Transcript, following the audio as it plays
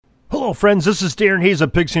Hello, friends. This is Darren Hayes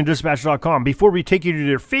of PigskinDispatch.com. Before we take you to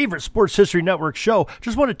your favorite Sports History Network show,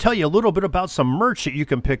 just want to tell you a little bit about some merch that you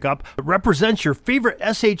can pick up that represents your favorite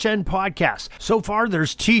SHN podcast. So far,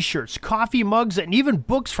 there's t-shirts, coffee mugs, and even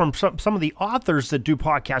books from some of the authors that do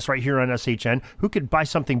podcasts right here on SHN. Who could buy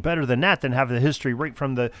something better than that than have the history right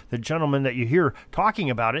from the gentleman that you hear talking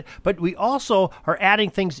about it? But we also are adding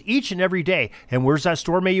things each and every day. And where's that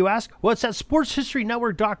store, may you ask? Well, it's at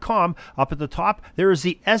SportsHistoryNetwork.com. Up at the top, there is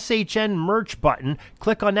the SHN merch button.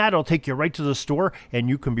 Click on that. It'll take you right to the store, and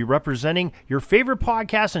you can be representing your favorite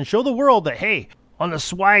podcast and show the world that, hey, on the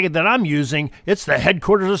swag that I'm using, it's the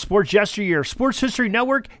headquarters of sports yesteryear, Sports History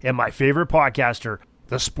Network, and my favorite podcaster,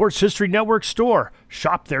 the Sports History Network store.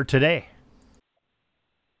 Shop there today.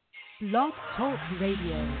 Blog Talk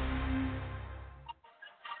Radio.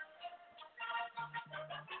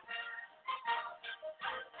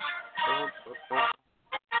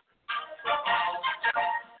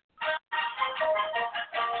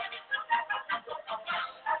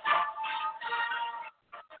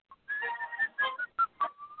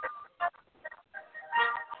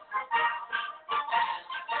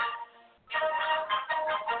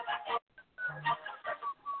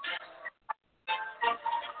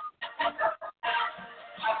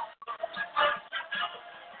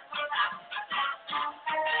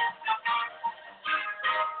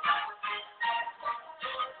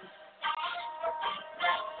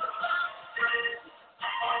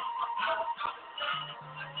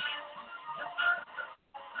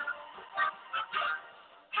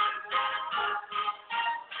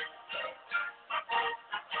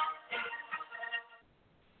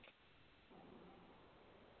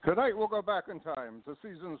 Tonight we'll go back in time to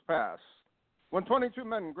seasons past, when 22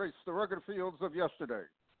 men graced the rugged fields of yesterday,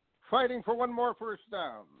 fighting for one more first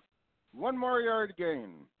down, one more yard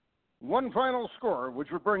gain, one final score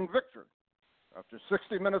which would bring victory after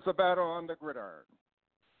 60 minutes of battle on the gridiron.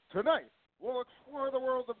 Tonight we'll explore the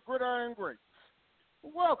world of Gridiron Greats.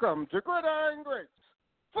 Welcome to Gridiron Greats,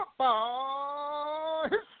 football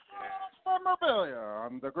history memorabilia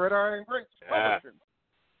on the Gridiron Greats Publishing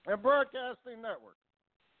and Broadcasting Network,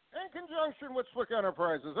 in conjunction with Swick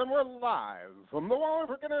Enterprises, and we're live from the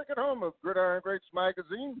Wallingford, Connecticut home of Gridiron Greats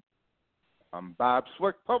magazine. I'm Bob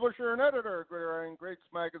Swick, publisher and editor of Gridiron Greats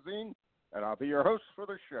magazine, and I'll be your host for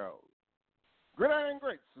the show. Gridiron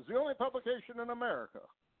Greats is the only publication in America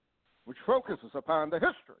which focuses upon the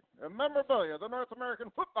history and memorabilia of the North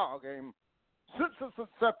American football game since its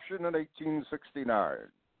inception in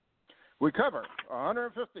 1869. We cover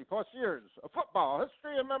 150-plus years of football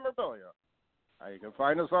history and memorabilia. You can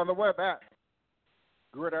find us on the web at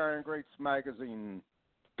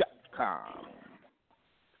GridironGreatsMagazine.com.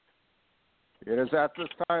 It is at this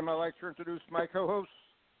time I'd like to introduce my co-host.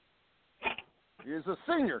 He is a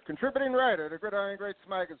senior contributing writer to Gridiron Greats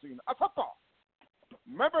Magazine, a football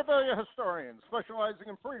memorabilia historian specializing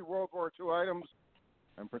in pre-World War II items,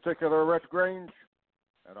 in particular Red Grange,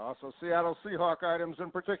 and also Seattle Seahawk items, in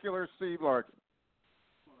particular Steve Largent.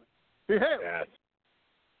 He hails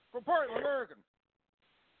from Portland, Oregon,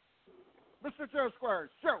 Mr. Joe Squires.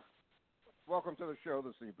 Joe, welcome to the show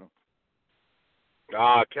this evening.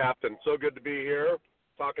 Captain, so good to be here,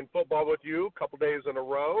 talking football with you a couple days in a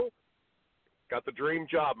row. Got the dream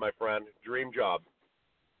job, my friend, dream job.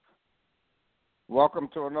 Welcome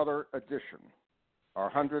to another edition, our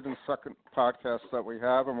 102nd podcast that we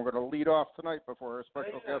have, and we're going to lead off tonight before our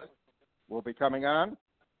special guest will be coming on.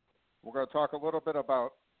 We're going to talk a little bit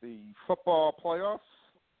about the football playoffs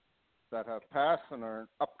that have passed and are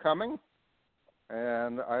upcoming,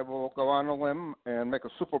 and I will go on a limb and make a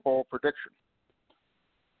Super Bowl prediction.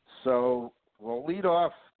 So we'll lead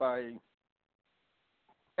off by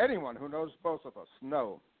anyone who knows both of us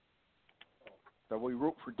know that we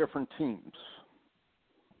root for different teams.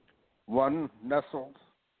 One nestled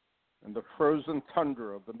in the frozen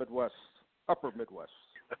tundra of the Midwest, upper Midwest,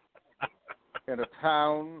 in a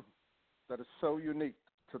town that is so unique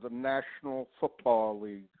to the National Football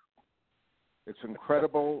League. It's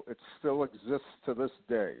incredible. It still exists to this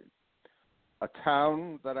day. A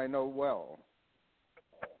town that I know well,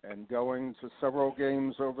 and going to several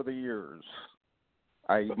games over the years,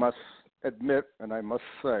 I must admit and I must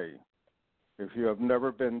say, if you have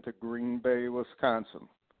never been to Green Bay, Wisconsin,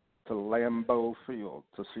 to Lambeau Field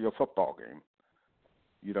to see a football game,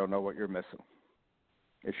 you don't know what you're missing.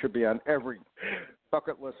 It should be on every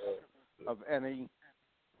bucket list of any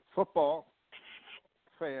football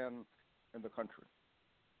fan in the country.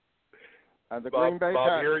 And the Green Bay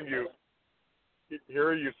Bob, hearing you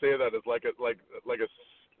say that is like a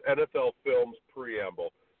NFL film's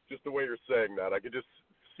preamble. Just the way you're saying that, I could just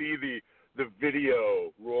see the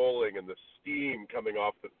video rolling and the steam coming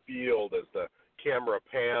off the field as the camera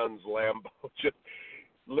pans Lambeau. Just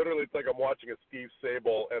literally, it's like I'm watching a Steve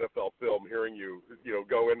Sable NFL film, hearing you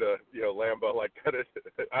go into Lambeau like that.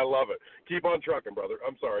 I love it. Keep on trucking, brother.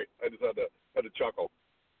 I'm sorry, I just had to chuckle.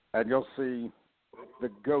 And you'll see the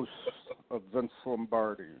ghost of Vince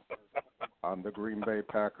Lombardi on the Green Bay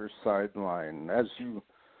Packers sideline as you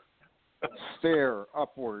stare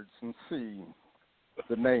upwards and see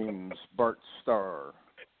the names Bart Starr,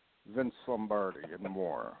 Vince Lombardi, and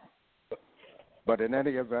more. But in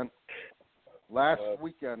any event, last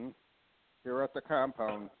weekend here at the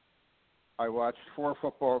compound, I watched 4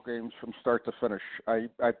 football games from start to finish.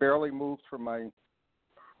 I barely moved from my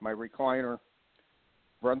recliner.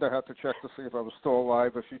 Brenda had to check to see if I was still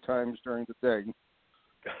alive a few times during the day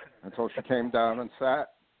until she came down and sat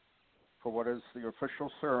for what is the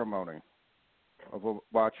official ceremony of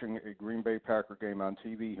watching a Green Bay Packer game on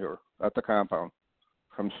TV here at the compound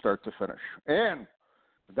from start to finish. And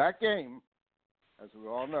that game, as we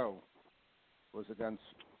all know, was against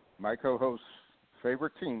my co-host's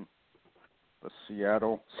favorite team, the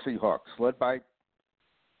Seattle Seahawks, led by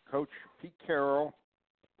Coach Pete Carroll,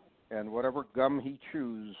 and whatever gum he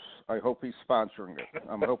chews, I hope he's sponsoring it.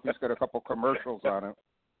 I hope he's got a couple commercials on it,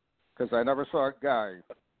 because I never saw a guy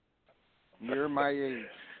near my age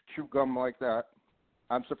chew gum like that.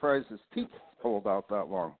 I'm surprised his teeth hold out that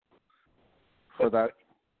long for that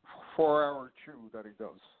 4-hour chew that he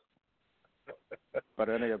does. But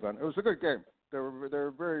in any event, it was a good game. There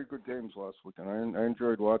were very good games last weekend. I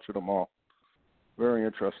enjoyed watching them all. Very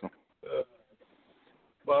interesting.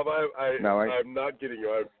 Bob, I'm not kidding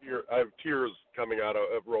you. I have tears coming out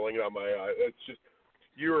of rolling down my eye. It's just,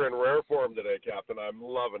 you are in rare form today, Captain. I'm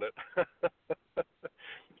loving it.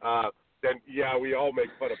 And yeah, we all make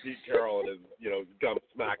fun of Pete Carroll and his, gum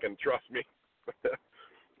smacking. Trust me.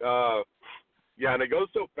 Yeah, and it goes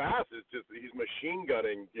so fast. It's just he's machine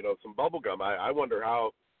gunning, some bubble gum. I wonder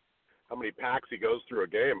how many packs he goes through a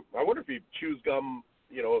game. I wonder if he chews gum,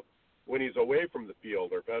 when he's away from the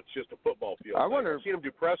field, or if that's just a football field. I wonder. I've seen him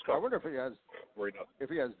do press conferences. I wonder if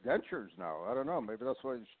he has dentures now. I don't know. Maybe that's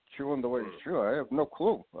why he's chewing the way he's chewing. I have no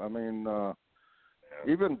clue. I mean,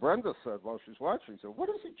 even Brenda said while she's watching, she said, "What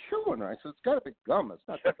is he chewing?" I said, "It's got to be gum. It's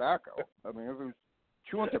not tobacco." I mean, if he was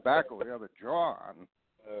chewing tobacco, he'd have a jaw on.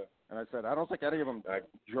 And I said, I don't think any of them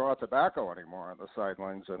draw tobacco anymore on the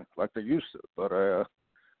sidelines like they used to. But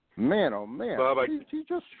man, oh man, Bob, he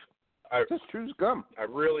just chews gum. I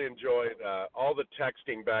really enjoyed all the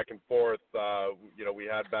texting back and forth. We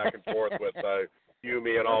had back and forth with you,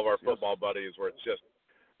 me, and all of our football buddies, where it's just,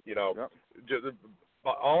 just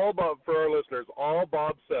all Bob, for our listeners. All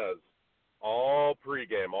Bob says, all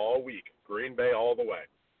pregame, all week, Green Bay all the way,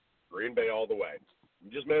 Green Bay all the way. You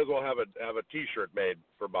just may as well have a T-shirt made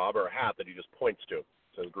for Bob, or a hat that he just points to. It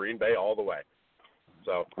says Green Bay all the way.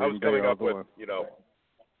 So I was coming up with,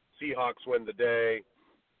 Seahawks win the day.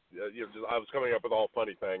 I was coming up with all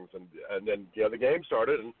funny things, and then the game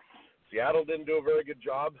started, and Seattle didn't do a very good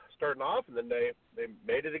job starting off, and then they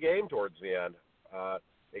made it a game towards the end.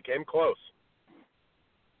 It came close.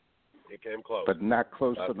 But not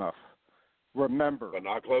close enough. Remember. But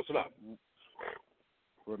not close enough.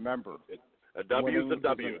 Remember. A W is a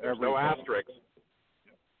W. There's no asterisks.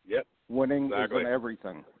 Yep. Winning isn't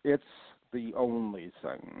everything. It's the only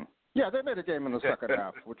thing. Yeah, they made a game in the second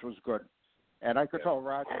half, which was good. And I could tell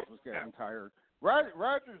Rodgers was getting tired.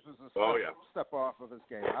 Rodgers is a step off of his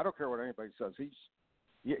game. I don't care what anybody says. He's,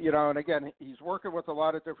 and again, he's working with a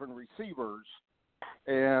lot of different receivers.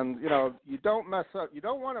 And, you don't mess up. You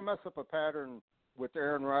don't want to mess up a pattern with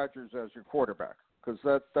Aaron Rodgers as your quarterback, because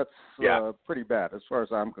that's pretty bad as far as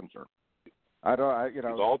I'm concerned. It's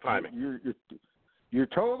all timing. You're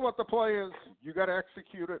told what the play is. You got to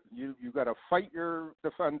execute it. You got to fight your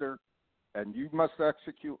defender, and you must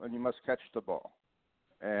execute, and you must catch the ball.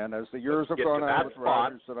 And as the years have gone on with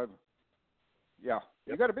Rodgers,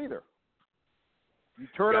 you got to be there. You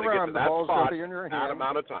turn around, the ball's going to be in your hand. That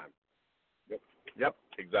amount of time. Yep,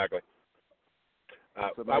 exactly.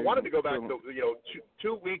 I wanted to go back to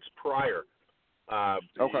 2 weeks prior.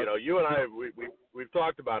 Okay. You and I we've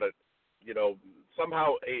talked about it.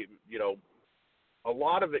 Somehow a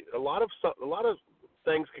lot of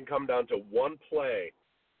things can come down to one play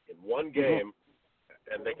in one game,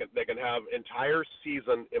 and they can have entire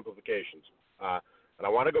season implications. And I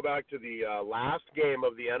want to go back to the last game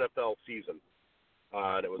of the NFL season,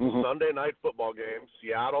 and it was a Sunday night football game.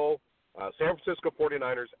 San Francisco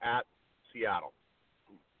 49ers at Seattle.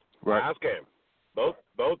 Right. Last game.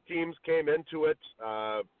 Both teams came into it.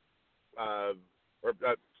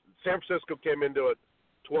 San Francisco came into it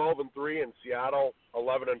 12-3, and Seattle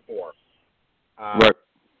 11-4. Right.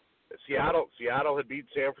 Seattle had beat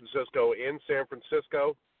San Francisco in San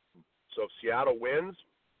Francisco. So if Seattle wins,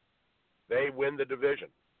 they win the division.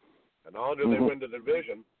 And not only do they win the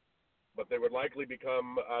division, but they would likely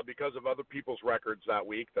become, because of other people's records that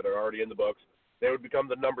week that are already in the books, they would become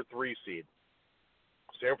the number 3 seed.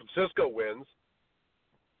 San Francisco wins,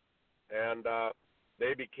 and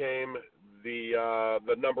they became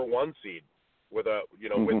the number 1 seed with a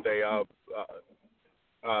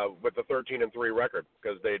with a 13-3 record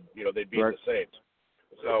because they'd beat the Saints.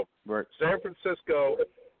 So San Francisco,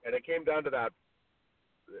 and it came down to that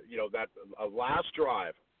last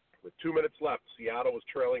drive with 2 minutes left. Seattle was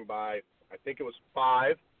trailing by, I think it was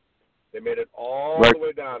 5. They made it all the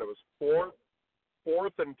way down. It was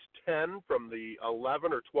fourth and 10 from the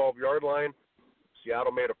 11 or 12-yard line.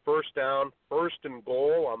 Seattle made a first down, first and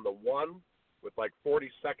goal on the 1 with like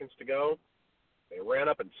 40 seconds to go. They ran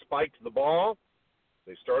up and spiked the ball.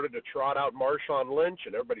 They started to trot out Marshawn Lynch,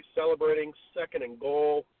 and everybody's celebrating. Second and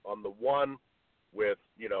goal on the 1 with,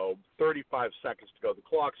 35 seconds to go. The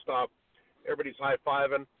clock stopped. Everybody's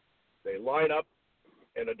high-fiving. They line up,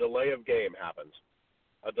 and a delay of game happens.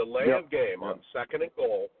 A delay of game on second and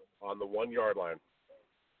goal on the 1-yard line.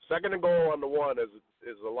 Second and goal on the 1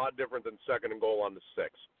 is a lot different than second and goal on the 6.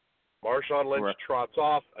 Marshawn Lynch trots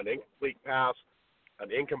off an incomplete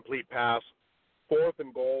pass. Fourth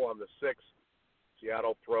and goal on the 6.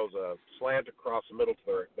 Seattle throws a slant across the middle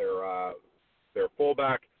to their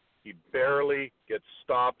fullback. He barely gets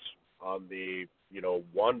stopped on the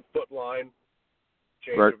 1 foot line.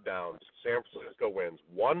 Change of downs. San Francisco wins.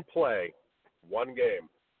 1 play, 1 game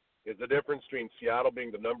is the difference between Seattle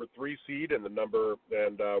being the number 3 seed and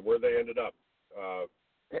where they ended up.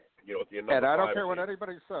 At the end. And I don't care what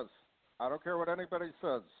anybody says.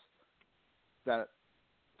 That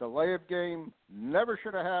delay of game never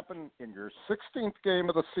should have happened in your 16th game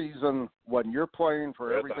of the season when you're playing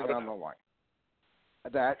for everything on the line.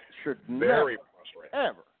 That should never,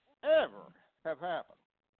 ever have happened.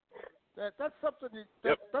 That's something.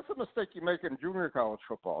 That's a mistake you make in junior college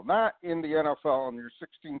football, not in the NFL in your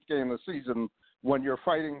 16th game of the season when you're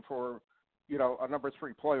fighting for, a number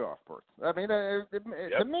 3 playoff berth. I mean,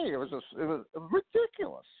 to me, it was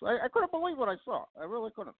ridiculous. I couldn't believe what I saw. I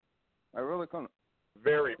really couldn't.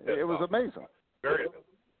 Very. It was amazing. Very.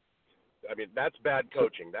 I mean, that's bad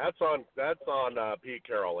coaching. That's on Pete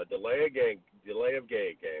Carroll. A delay of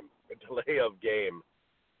game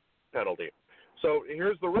penalty. So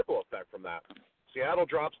here's the ripple effect from that. Seattle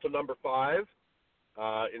drops to number 5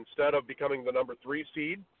 instead of becoming the number 3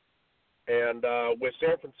 seed, and with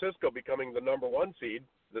San Francisco becoming the number 1 seed,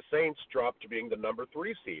 the Saints drop to being the number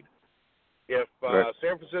 3 seed. If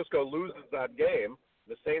San Francisco loses that game,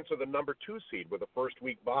 the Saints are the number 2 seed with a first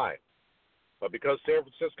week bye. But because San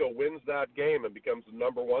Francisco wins that game and becomes the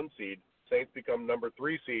number 1 seed, Saints become number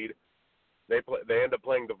 3 seed. They end up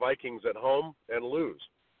playing the Vikings at home and lose.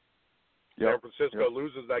 San Francisco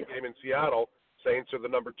loses that game in Seattle. Saints are the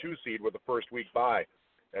number 2 seed with a first week bye,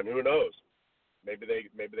 and who knows? Maybe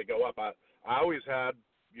they go up. I always had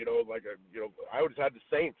I always had the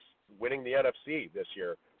Saints winning the NFC this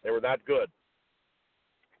year. They were that good.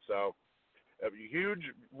 So a huge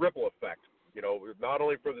ripple effect. Not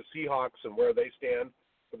only for the Seahawks and where they stand,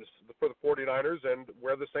 for the 49ers and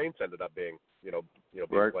where the Saints ended up being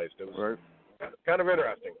being placed. It was kind of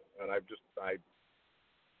interesting, and it's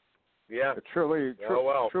truly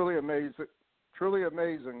amazing. Truly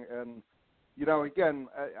amazing. And, again,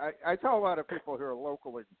 I tell a lot of people here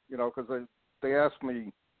locally, because they ask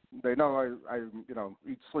me, they know I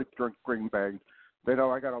eat, sleep, drink Green Bay. They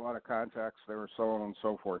know I got a lot of contacts there, so on and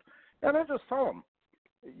so forth. And I just tell them,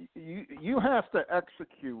 you have to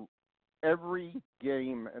execute every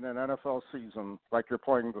game in an NFL season like you're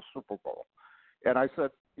playing the Super Bowl. And I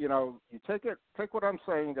said, you take what I'm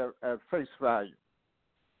saying at face value.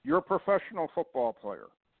 You're a professional football player.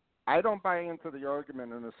 I don't buy into the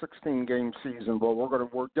argument in a 16-game season, well,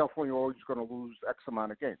 we're definitely always going to lose X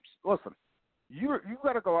amount of games. Listen, you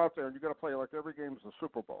got to go out there and you got to play like every game is a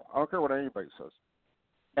Super Bowl. I don't care what anybody says.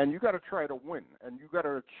 And you got to try to win, and you got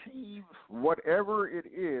to achieve whatever it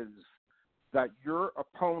is that your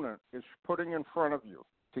opponent is putting in front of you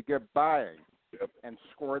to get by and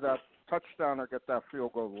score that touchdown or get that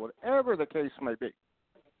field goal, whatever the case may be.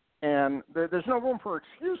 And there's no room for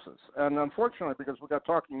excuses. And unfortunately, because we got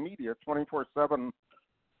talking media 24/7,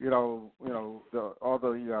 all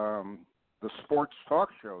the sports talk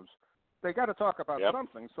shows, they got to talk about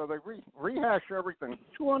something. So they rehash everything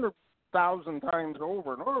 200,000 times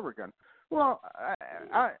over and over again. Well,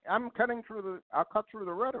 I'll cut through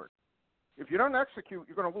the rhetoric. If you don't execute,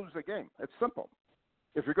 you're going to lose the game. It's simple.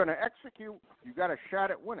 If you're going to execute, you got a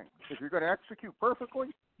shot at winning. If you're going to execute perfectly,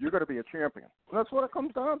 you're going to be a champion. And that's what it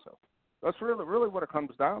comes down to. That's really what it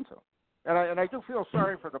comes down to. And I do feel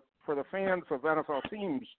sorry for the fans of NFL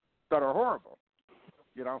teams that are horrible,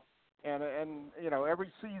 you know. And you know,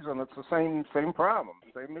 every season it's the same problem,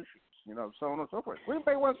 same issues, you know, so on and so forth. Green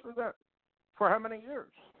Bay went through that for how many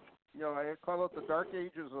years? You know, I call it the dark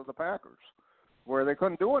ages of the Packers, where they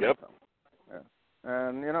couldn't do anything. Yep. Yeah.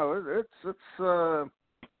 And you know, it's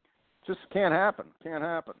just can't happen.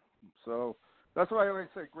 So that's why I always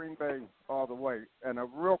say Green Bay all the way. And a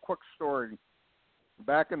real quick story.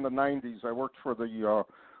 Back in the 90s, I worked for the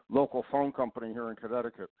local phone company here in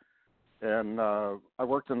Connecticut. And I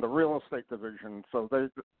worked in the real estate division. So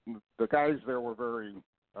the guys there were very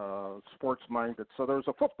sports-minded. So there was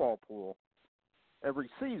a football pool every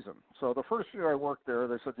season. So the first year I worked there,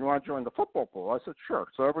 they said, "You want to join the football pool?" I said, "Sure."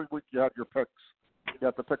 So every week you had your picks. You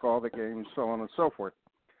had to pick all the games, so on and so forth.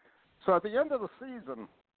 So at the end of the season,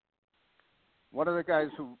 one of the guys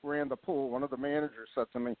who ran the pool, one of the managers said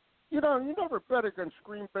to me, "You know, you never bet against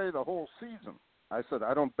Green Bay the whole season." I said,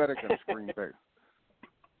 "I don't bet against Green Bay."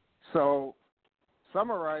 So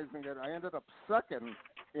summarizing it, I ended up second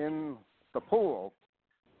in the pool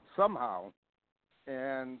somehow.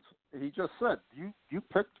 And he just said, you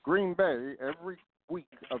picked Green Bay every week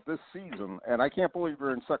of this season, and I can't believe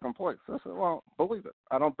you're in second place. I said, well, believe it.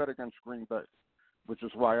 I don't bet against Green Bay, which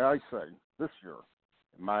is why I say this year,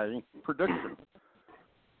 my prediction,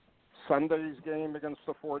 Sunday's game against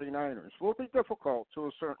the 49ers will be difficult to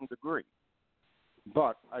a certain degree.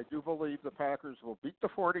 But I do believe the Packers will beat the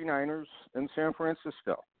 49ers in San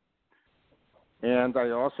Francisco. And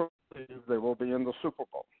I also believe they will be in the Super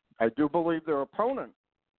Bowl. I do believe their opponent,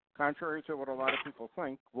 contrary to what a lot of people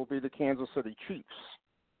think, will be the Kansas City Chiefs.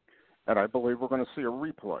 And I believe we're going to see a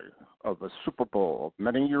replay of the Super Bowl of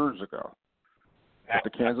many years ago with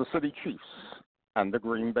the Kansas City Chiefs and the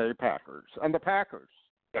Green Bay Packers. And the Packers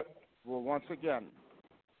will once again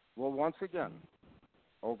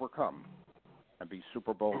overcome and be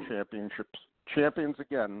Super Bowl champions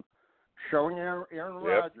again, showing Aaron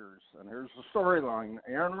Rodgers, and here's the storyline,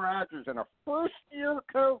 Aaron Rodgers and a first-year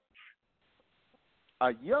coach,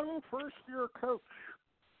 a young first-year coach,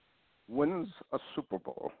 wins a Super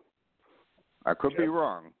Bowl. I could be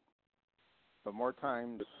wrong, but more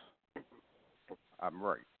times I'm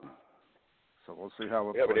right. So we'll see how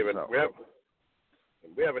it plays out.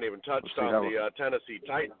 We haven't even touched on the Tennessee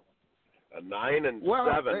Titans, a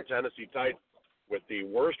 9-7 Tennessee Titans with the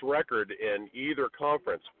worst record in either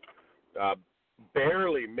conference.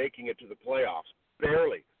 Barely making it to the playoffs,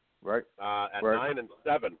 barely. Right. At 9-7,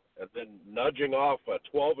 and then nudging off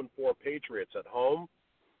 12-4 Patriots at home,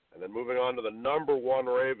 and then moving on to the number one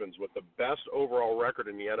Ravens with the best overall record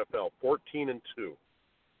in the NFL, 14-2.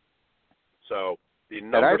 So the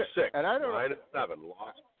number 6, 9-7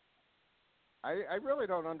 lost. I really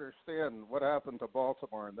don't understand what happened to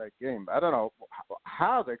Baltimore in that game. I don't know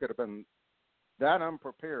how they could have been that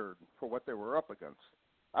unprepared for what they were up against.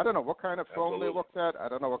 I don't know what kind of film they looked at. I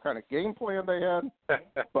don't know what kind of game plan they had.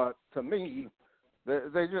 But to me, they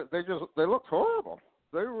looked horrible.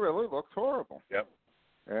 They really looked horrible. Yep.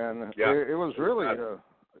 And it was really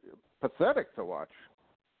pathetic to watch.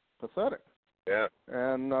 Pathetic. Yeah.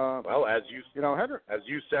 And well, as you Henry, as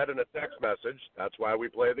you said in a text message, that's why we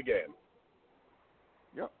play the game.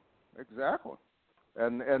 Yep. Exactly.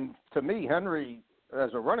 And to me, Henry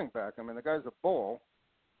as a running back, I mean, the guy's a bull.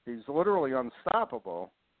 He's literally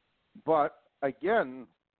unstoppable. But, again,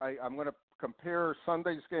 I'm going to compare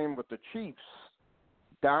Sunday's game with the Chiefs,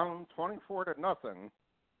 down 24-0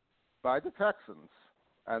 by the Texans,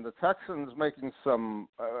 and the Texans making some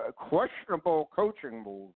questionable coaching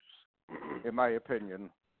moves, in my opinion,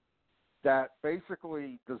 that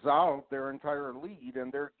basically dissolved their entire lead and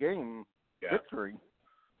their game victory.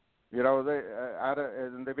 You know,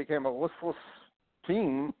 they became a listless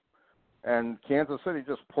team. And Kansas City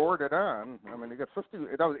just poured it on. I mean, they got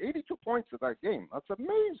 82 points in that game. That's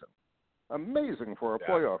amazing for a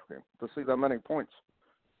playoff game to see that many points.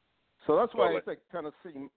 So that's why I think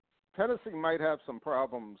Tennessee might have some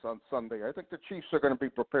problems on Sunday. I think the Chiefs are going to be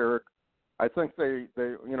prepared. I think they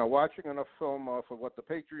watching enough film off of what the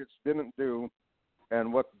Patriots didn't do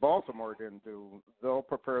and what Baltimore didn't do, they'll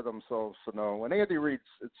prepare themselves to know. And Andy Reid's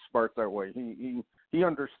smart that way. He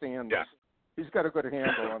understands. Yeah. He's got a good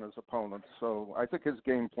handle on his opponents, so I think his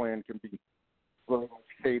game plan can be very much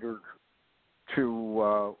catered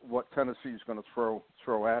to what Tennessee's going to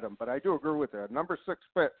throw at him. But I do agree with that. Number six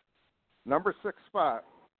spot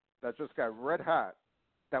that just got red hot.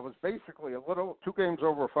 That was basically 2 games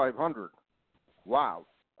over 500. Wow.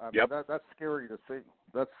 I mean, that's scary to see.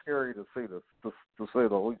 That's scary to see, to say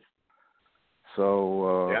the least.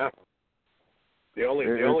 So yeah. The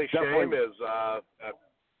only shame is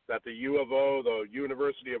that the U of O, the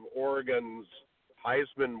University of Oregon's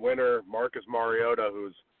Heisman winner, Marcus Mariota,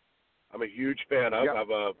 who's I'm a huge fan of. Yep.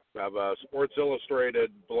 Have a Sports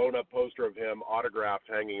Illustrated blown up poster of him autographed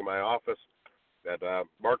hanging in my office. That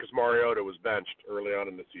Marcus Mariota was benched early on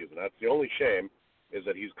in the season. That's the only shame, is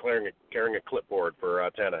that he's carrying a clipboard for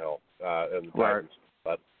Tannehill and the Titans.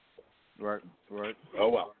 But right. Oh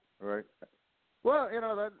well. Right. Well,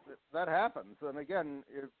 that happens. And again,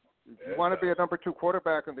 if you want to be a number 2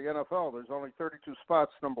 quarterback in the NFL, there's only 32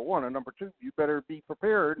 spots, number 1. And number 2, you better be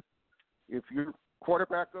prepared. If your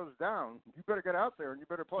quarterback goes down, you better get out there and you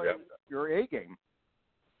better play your A game.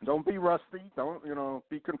 Don't be rusty. Don't,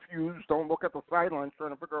 be confused. Don't look at the sidelines trying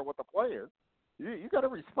to figure out what the play is. You got to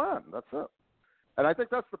respond. That's it. And I think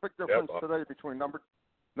that's the big difference today between number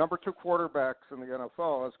 2 quarterbacks in the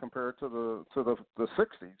NFL as compared to the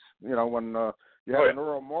 60s. When you had an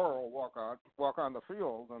Earl Morrall walk on the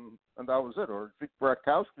field and that was it, or Zeke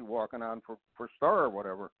Bratkowski walking on for star or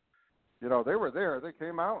whatever. They were there. They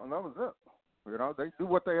came out and that was it. They do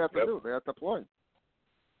what they have to do. They have to play.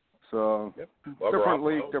 So different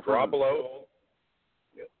league, different. Garoppolo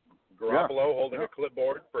holding a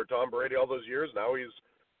clipboard for Tom Brady all those years. Now he's,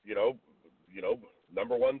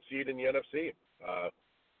 number 1 seed in the NFC.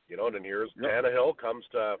 And then here's Tannehill comes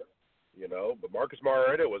to, but Marcus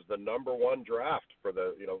Mariota was the number 1 draft for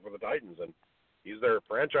the Titans, and he's their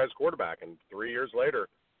franchise quarterback. And 3 years later,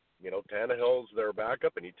 Tannehill's their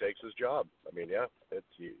backup, and he takes his job. I mean,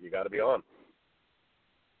 it's you got to be on.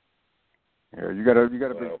 Yeah, you got to be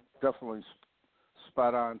definitely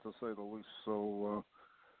spot on, to say the least. So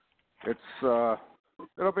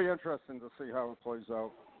it'll be interesting to see how it plays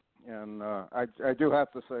out. And I do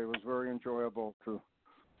have to say it was very enjoyable to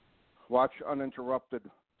watch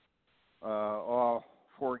uninterrupted all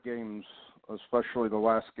 4 games, especially the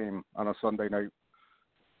last game on a Sunday night.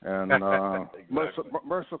 And exactly.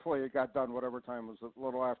 mercifully, it got done whatever time it was, a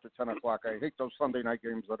little after 10 o'clock. I hate those Sunday night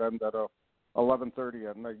games that end at 11:30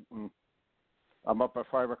 at night. And I'm up at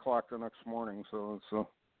 5 o'clock the next morning, so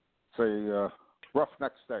it's a rough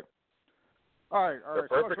next day. All right. They're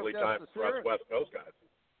perfectly timed for us West Coast guys.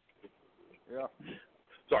 Yeah.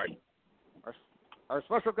 Sorry. Our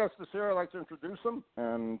special guest is here. I'd like to introduce him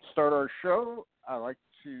and start our show. I'd like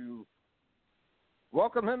to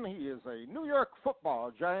welcome him. He is a New York Football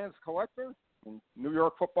Giants collector and New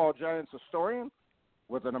York Football Giants historian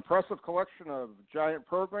with an impressive collection of Giant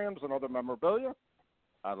programs and other memorabilia.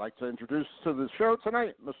 I'd like to introduce to the show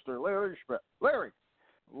tonight Mr. Larry Schmidt. Larry,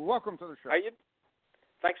 welcome to the show.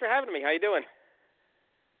 Thanks for having me. How you doing?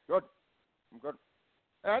 Good. I'm good.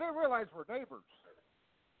 I didn't realize we're neighbors.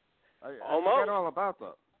 I Almost. forgot all about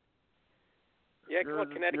that. Yeah,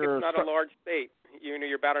 Connecticut's not a large state.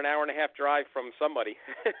 You're about an hour and a half drive from somebody.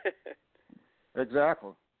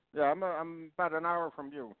 Exactly. Yeah, I'm about an hour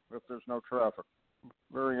from you if there's no traffic.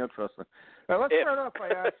 Very interesting. Now, let's start off by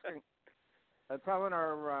asking and telling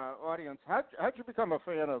our audience, how'd you become a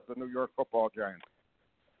fan of the New York Football Giants?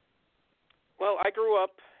 Well, I grew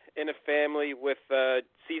up in a family with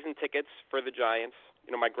season tickets for the Giants.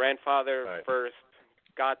 My grandfather first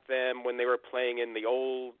got them when they were playing in the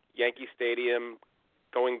old Yankee Stadium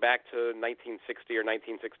going back to 1960 or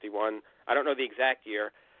 1961. I don't know the exact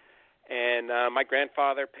year. And my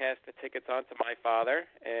grandfather passed the tickets on to my father,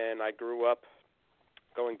 and I grew up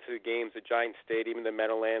going to games at Giant Stadium in the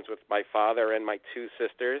Meadowlands with my father and my 2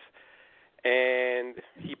 sisters. And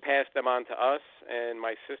he passed them on to us, and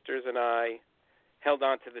my sisters and I held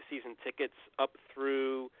on to the season tickets up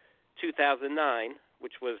through 2009,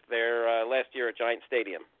 which was their last year at Giant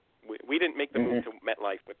Stadium. We didn't make the move to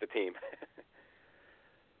MetLife with the team.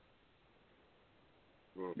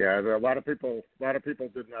 Yeah, a lot of people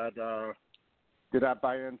did not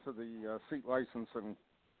buy into the seat licensing.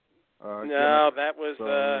 No, that was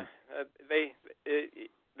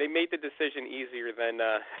they made the decision easier than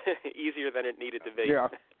it needed to be. Yeah.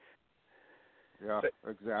 Yeah,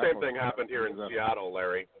 exactly. Same thing happened here in Seattle,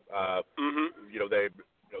 Larry.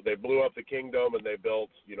 They blew up the Kingdome and they built,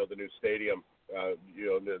 the new stadium, the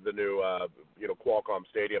new, Qualcomm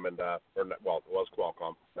Stadium, and it was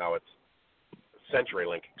Qualcomm. Now it's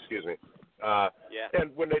CenturyLink. Excuse me.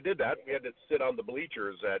 And when they did that, we had to sit on the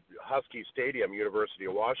bleachers at Husky Stadium, University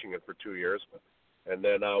of Washington, for 2 years, and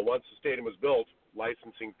then once the stadium was built,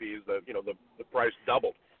 licensing fees, the price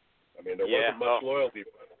doubled. I mean, there wasn't much loyalty.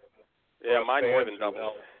 Yeah, mine more than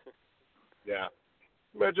doubled. Yeah.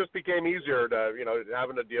 But it just became easier to,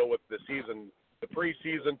 having to deal with the season, the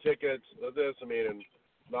preseason tickets, and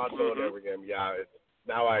not going to every game. Yeah,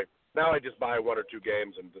 now I just buy one or two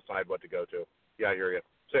games and decide what to go to. Yeah, I hear you.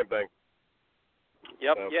 Same thing.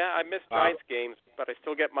 Yep. Yeah, I miss Giants games, but I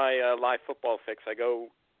still get my live football fix. I go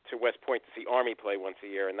to West Point to see Army play once a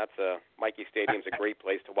year, and that's Mikey Stadium's a great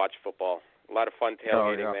place to watch football. A lot of fun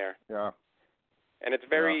tailgating there. Yeah. And it's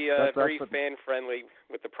very very fan friendly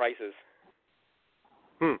with the prices.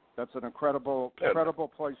 That's an incredible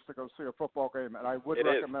place to go see a football game, and I would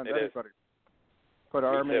recommend anybody put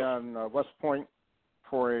Army on West Point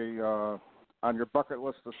for on your bucket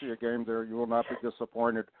list to see a game there. You will not be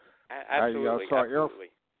disappointed. Absolutely.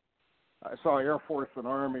 I saw Air Force and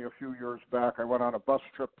Army a few years back. I went on a bus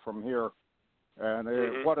trip from here,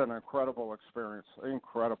 and what an incredible experience!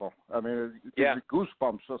 Incredible. I mean, it gives you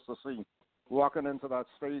goosebumps just to see walking into that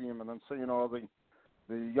stadium and then seeing all the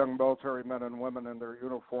young military men and women in their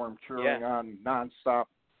uniform cheering on nonstop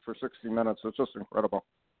for 60 minutes. It's just incredible.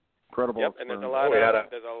 Incredible. Yep, experience.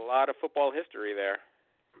 and there's a lot of football history there.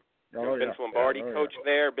 Vince Lombardi coached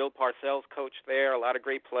there. Bill Parcells coached there. A lot of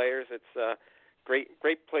great players. It's a great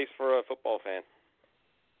place for a football fan.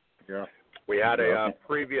 Yeah. We had a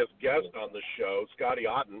previous guest on the show, Scotty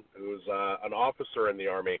Otten, who's an officer in the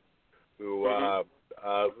Army, who's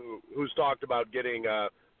talked about getting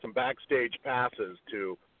some backstage passes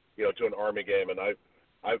to an Army game, and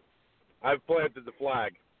I've planted the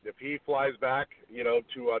flag. If he flies back,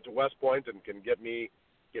 to West Point and can get me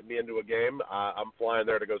into a game, I'm flying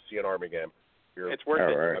there to go see an Army game. It's worth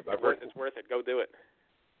it. Right. It's worth it. Go do it.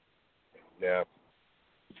 Yeah.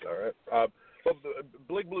 All right. So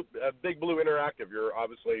Big Blue Interactive. You're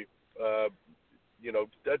obviously,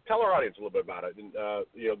 tell our audience a little bit about it, and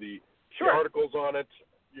the articles on it.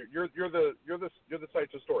 You're the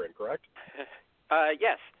site's historian, correct?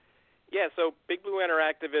 Yes. Yeah, so Big Blue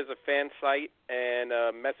Interactive is a fan site and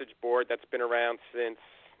a message board that's been around since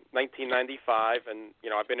 1995, and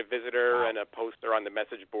I've been a visitor and a poster on the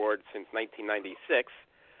message board since 1996.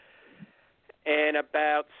 And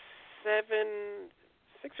about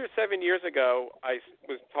 6 or 7 years ago, I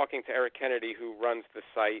was talking to Eric Kennedy, who runs the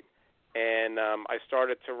site, and I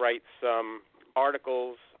started to write some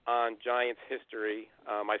articles on Giants history.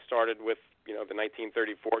 I started with the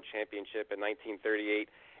 1934 championship in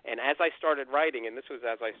 1938. And as I started writing, and this was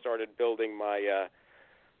as I started building my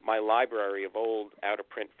my library of old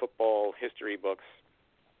out-of-print football history books,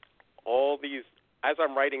 as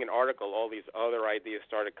I'm writing an article, all these other ideas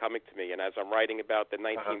started coming to me. And as I'm writing about the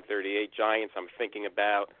 1938 Giants, I'm thinking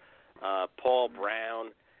about Paul Brown.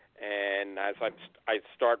 And as I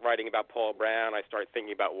start writing about Paul Brown, I start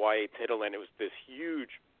thinking about Wyatt Tittle, and it was this huge,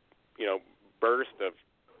 burst of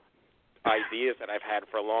ideas that I've had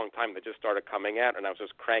for a long time that just started coming out, and I was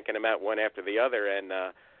just cranking them out one after the other. And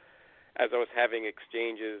as I was having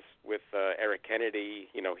exchanges with Eric Kennedy,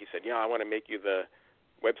 he said, I want to make you the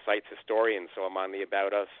website's historian, so I'm on the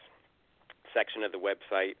About Us section of the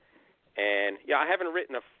website. And, I haven't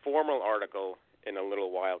written a formal article in a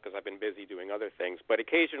little while because I've been busy doing other things, but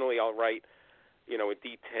occasionally I'll write, a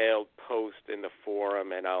detailed post in the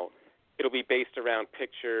forum, and it'll be based around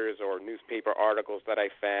pictures or newspaper articles that I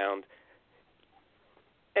found.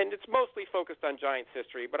 And it's mostly focused on Giants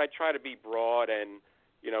history, but I try to be broad and,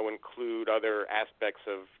 include other aspects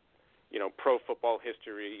of, pro football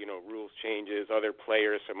history, rules changes, other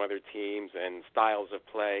players from other teams and styles of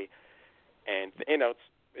play. And,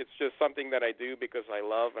 it's just something that I do because I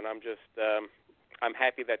love, and I'm just I'm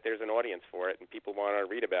happy that there's an audience for it and people want to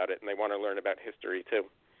read about it and they want to learn about history too.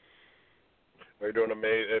 You're doing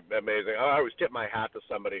amazing. I always tip my hat to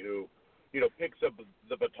somebody who, picks up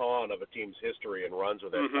the baton of a team's history and runs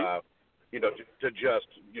with it. To just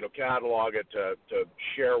catalog it, to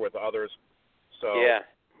share with others. So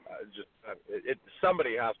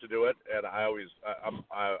somebody has to do it, and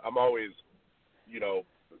I'm always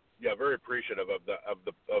very appreciative of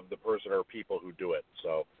the person or people who do it.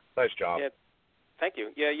 So nice job. Yeah, thank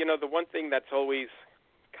you. Yeah, the one thing that's always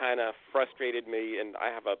kind of frustrated me, and I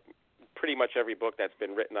have pretty much every book that's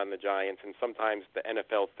been written on the Giants, and sometimes the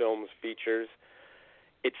NFL Films features.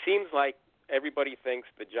 It seems like everybody thinks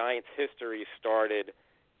the Giants' history started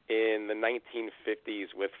in the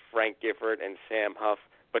 1950s with Frank Gifford and Sam Huff,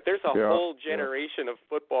 but there's a whole generation of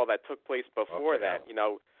football that took place before that.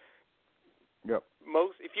 Yep.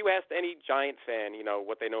 If you asked any Giant fan,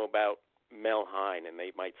 what they know about Mel Hine, and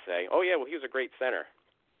they might say, "Oh yeah, well he was a great center,"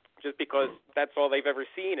 just because that's all they've ever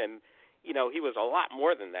seen, and he was a lot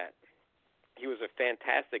more than that. He was a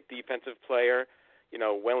fantastic defensive player.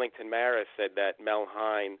 Wellington Maris said that Mel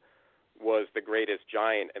Hine was the greatest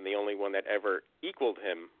Giant, and the only one that ever equaled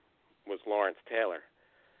him was Lawrence Taylor.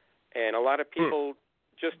 And a lot of people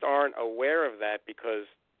just aren't aware of that because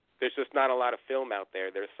there's just not a lot of film out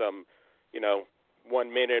there. There's some,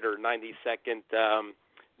 1 minute or 90-second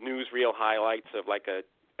newsreel highlights of like a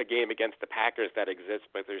game against the Packers that exists,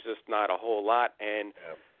 but there's just not a whole lot. And,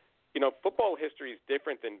 football history is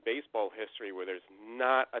different than baseball history, where there's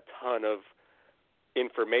not a ton of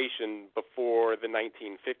information before the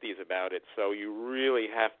 1950s about it. So you really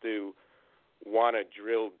have to want to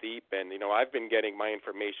drill deep. And, I've been getting my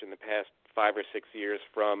information the past 5 or 6 years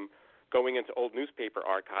from going into old newspaper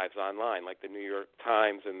archives online, like the New York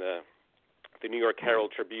Times and the New York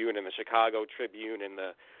Herald Tribune and the Chicago Tribune and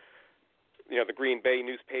the Green Bay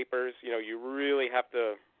newspapers. You really have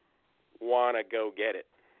to want to go get it.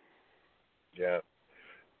 Yeah.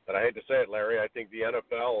 And I hate to say it, Larry, I think the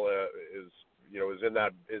NFL is in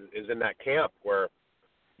that camp where,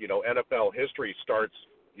 NFL history starts,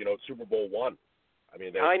 Super Bowl I. I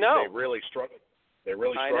mean, they really struggle. They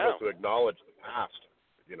really struggle to acknowledge the past.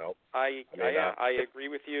 I agree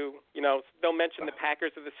with you. They'll mention the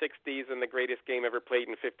Packers of the '60s and the greatest game ever played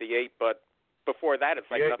in '58, but before that, it's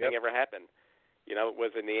like nothing ever happened. It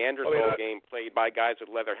was a Neanderthal game played by guys with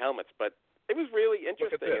leather helmets, but it was really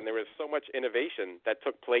interesting, and there was so much innovation that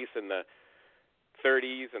took place in the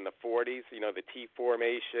 30s and the 40s. The T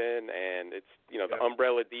formation, and it's the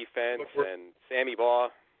umbrella defense and Sammy Baugh.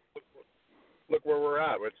 Look where we're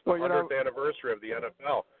at. It's the 100th anniversary of the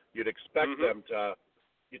NFL. You'd expect them to.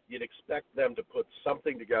 You'd expect them to put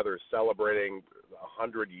something together celebrating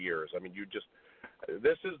 100 years. I mean,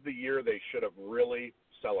 this is the year they should have really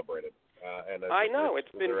celebrated. I know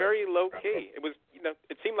it's been very low key. It was,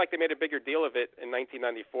 it seemed like they made a bigger deal of it in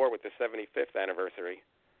 1994 with the 75th anniversary.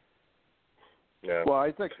 Yeah. Well,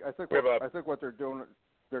 I think what they're doing,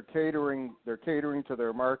 they're catering to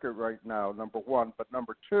their market right now. Number one, but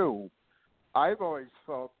number two, I've always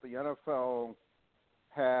felt the NFL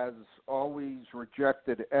has always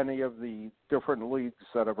rejected any of the different leagues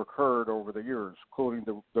that have occurred over the years, including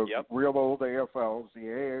the real old AFLs, the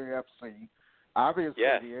AAFC, obviously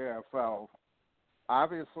the AFL,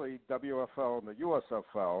 obviously WFL and the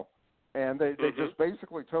USFL, and they just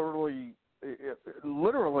basically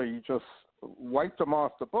literally just wiped them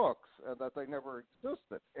off the books and that they never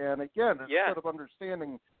existed. And again, instead of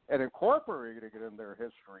understanding and incorporating it in their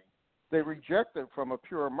history, they reject it from a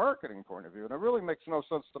pure marketing point of view, and it really makes no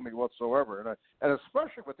sense to me whatsoever. And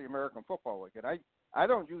especially with the American Football League, and I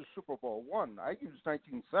don't use Super Bowl I use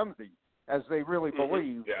 1970 as they really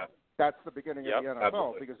believe that's the beginning of the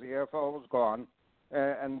NFL because the AFL was gone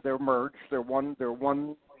and they're merged. They're one league,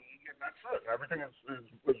 and that's it. Everything is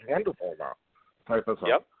wonderful now, type of thing.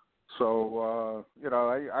 Yep. So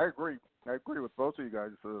I agree. I agree with both of you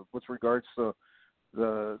guys with regards to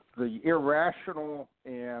the irrational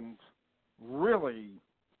and really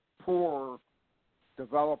poor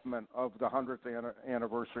development of the 100th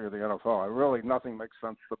anniversary of the NFL. Nothing makes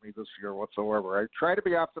sense to me this year whatsoever. I try to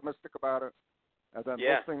be optimistic about it, and then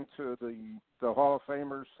listening to the Hall of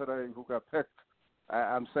Famers today who got picked,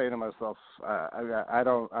 I'm saying to myself, I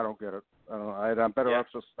don't get it. I'm better off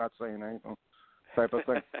just not saying anything, type of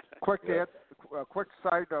thing. Quick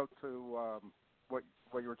side note to what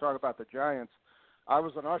you were talking about the Giants. I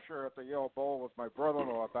was an usher at the Yale Bowl with my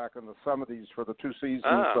brother-in-law back in the 70s for the 2 seasons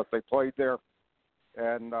that they played there.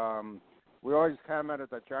 And we always commented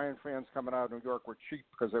that Giant fans coming out of New York were cheap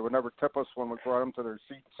because they would never tip us when we brought them to their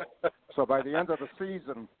seats. So by the end of the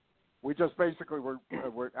season, we just basically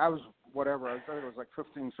I was whatever, I think it was like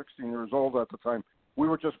 15, 16 years old at the time. We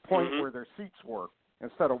would just point where their seats were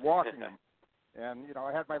instead of walking them. And,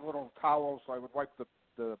 I had my little towel so I would wipe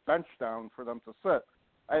the bench down for them to sit.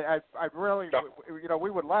 I really, we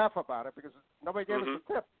would laugh about it because nobody gave us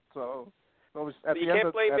a tip. So it was at the you end can't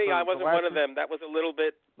of, blame me. I wasn't one of them. That was a little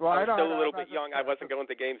bit. Well, I was still a little bit young. I wasn't going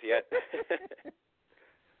to games yet.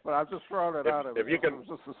 But I'm just throwing it out. It was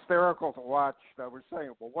just hysterical to watch. That we're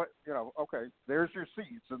saying, well, what okay, there's your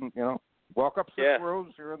seats, and walk up 6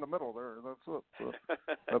 rows. You're in the middle there. That's it. So,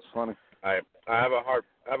 that's funny. I have a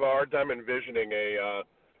hard time envisioning a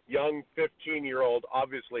young 15-year-old,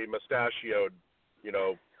 obviously mustachioed,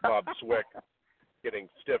 Bob Swick, getting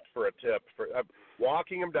stiffed for a tip, for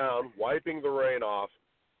walking him down, wiping the rain off.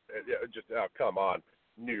 Come on,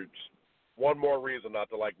 one more reason not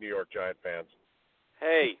to like New York Giant fans.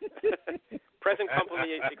 Hey, present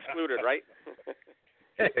company excluded, right?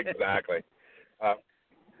 Exactly.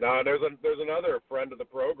 Now there's another friend of the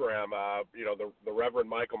program, the Reverend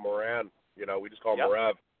Michael Moran. We just call him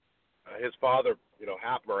Rev. His father,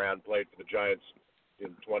 Hap Moran, played for the Giants in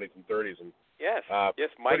the 20s and 30s, and yes,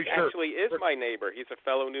 Mike actually is my neighbor. He's a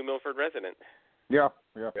fellow New Milford resident. Yeah.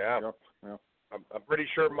 I'm pretty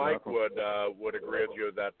sure Mike would agree with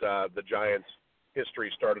you that the Giants'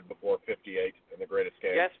 history started before '58 in the greatest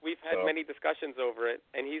game. Yes, we've had many discussions over it,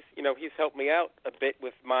 and he's helped me out a bit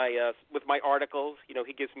with my articles. You know,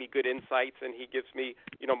 he gives me good insights, and he gives me,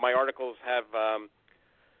 you know, my articles have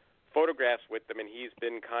photographs with them, and he's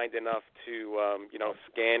been kind enough to, you know,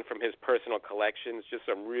 scan from his personal collections just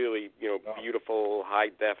some really, you know, beautiful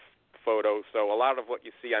high-def photos. So a lot of what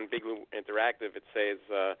you see on Big Blue Interactive, it says,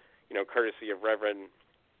 you know, courtesy of Reverend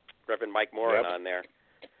Mike Moran on there.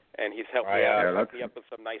 And he's helped me out, hooked me up with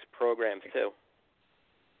some nice programs, too.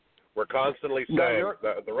 We're constantly saying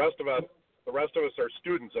the rest of us are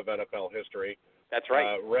students of NFL history. That's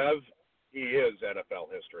right. Rev, he is NFL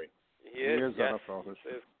history. He is yes. NFL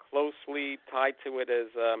history. As closely tied to it as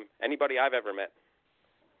anybody I've ever met.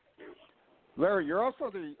 Larry, you're also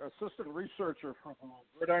the assistant researcher for the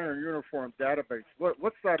Gridiron Uniform Database.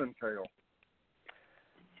 What's that entail?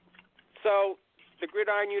 So the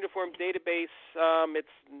Gridiron Uniform Database, its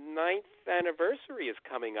 9th anniversary is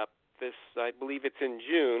coming up. I believe it's in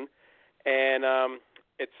June. And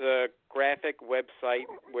it's a graphic website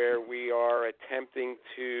where we are attempting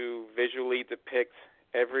to visually depict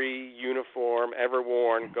every uniform ever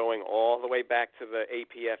worn going all the way back to the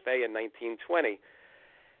APFA in 1920.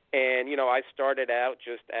 And, you know, I started out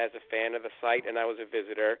just as a fan of the site, and I was a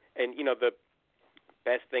visitor. And, you know, the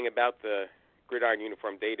best thing about the Gridiron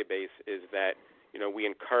Uniform Database is that, you know, we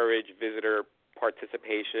encourage visitor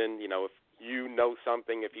participation. You know, if you know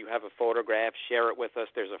something, if you have a photograph, share it with us.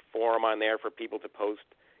 There's a forum on there for people to post,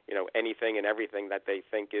 you know, anything and everything that they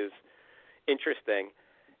think is interesting.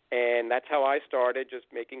 And that's how I started, just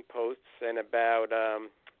making posts. And about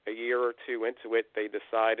a year or two into it, they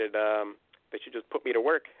decided they should just put me to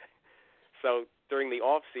work. So during the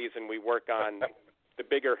off season, we work on the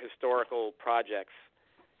bigger historical projects.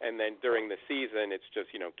 And then during the season, it's just,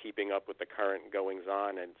 you know, keeping up with the current goings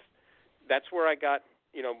on. And that's where I got,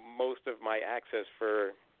 you know, most of my access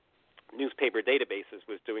for newspaper databases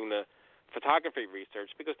was doing the photography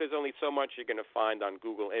research, because there's only so much you're going to find on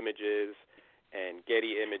Google Images and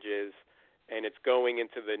Getty Images, and it's going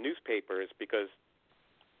into the newspapers because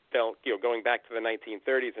they'll, you know, going back to the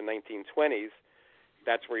 1930s and 1920s,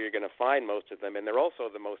 that's where you're going to find most of them, and they're also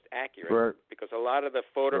the most accurate because a lot of the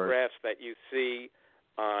photographs that you see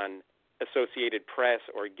on Associated Press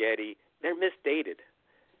or Getty, they're misdated.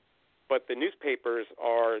 But the newspapers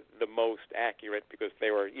are the most accurate because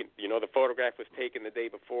they were, you know, the photograph was taken the day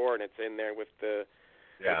before, and it's in there with the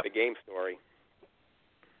game story.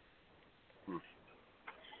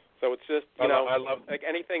 So it's just, you know, like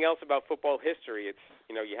anything else about football history, it's,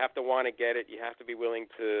 you know, you have to want to get it, you have to be willing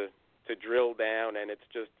to drill down, and it's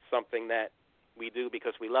just something that we do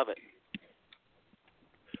because we love it.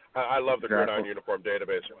 I love the Gridiron Uniform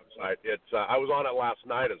Database website. It's I was on it last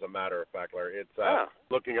night, as a matter of fact, Larry. It's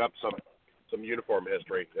looking up some uniform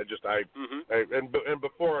history. It just and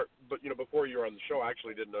before you were on the show, I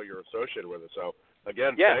actually didn't know you were associated with it. So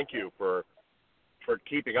again, thank you for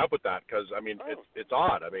keeping up with that, because I mean it's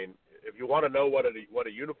odd. I mean, if you want to know what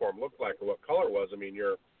a uniform looked like or what color it was, I mean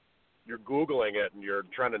you're Googling it and you're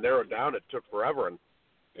trying to narrow it down. It took forever, and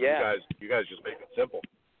you guys just make it simple.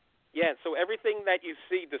 Yeah, so everything that you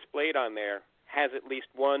see displayed on there has at least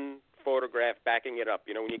one photograph backing it up.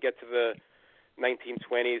 You know, when you get to the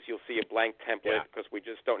 1920s, you'll see a blank template because we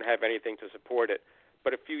just don't have anything to support it.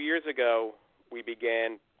 But a few years ago, we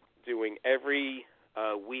began doing every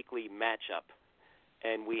weekly matchup.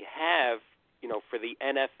 And we have, you know, for the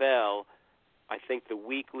NFL, I think the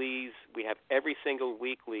weeklies, we have every single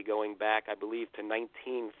weekly going back, I believe, to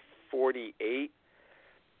 1948.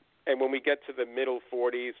 And when we get to the middle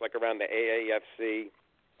 40s, like around the AAFC,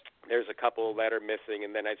 there's a couple that are missing.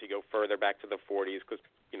 And then as you go further back to the 40s, because,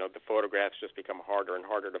 you know, the photographs just become harder and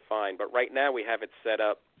harder to find. But right now we have it set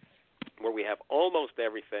up where we have almost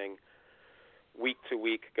everything week to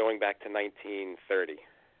week going back to 1930.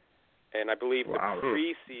 And I believe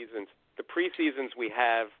the preseasons we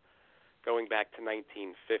have going back to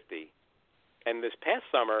 1950. And this past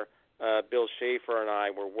summer, Bill Schaefer and I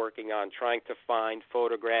were working on trying to find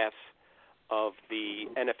photographs of the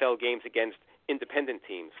NFL games against independent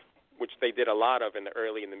teams, which they did a lot of in the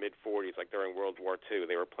early and the mid-40s, like during World War II.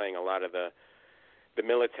 They were playing a lot of the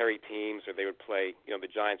military teams, or they would play, you know, the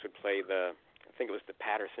Giants would play I think it was the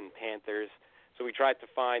Patterson Panthers. So we tried to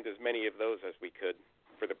find as many of those as we could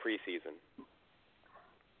for the preseason.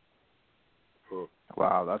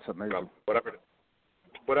 Wow, that's amazing.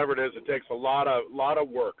 Whatever it is, it takes a lot of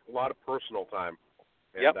work, a lot of personal time.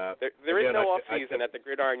 And, there is no off season at the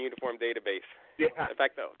Gridiron Uniform Database. Yeah. In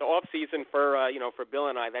fact, the off season for for Bill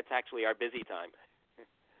and I, that's actually our busy time.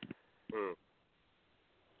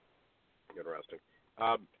 Interesting.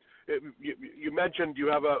 You mentioned you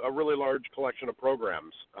have a really large collection of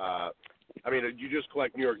programs. I mean, you just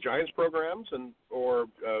collect New York Giants programs, or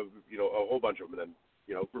a whole bunch of them, and then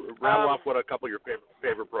rattle off what a couple of your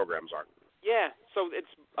favorite programs are. Yeah, so it's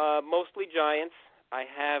mostly Giants. I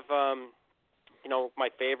have my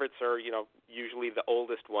favorites are usually the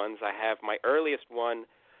oldest ones. I have my earliest one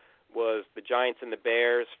was the Giants and the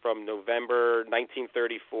Bears from November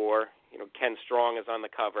 1934. Ken Strong is on the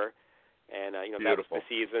cover. And that was the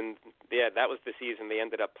season. Yeah, that was the season they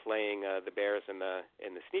ended up playing the Bears in the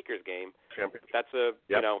sneakers game. That's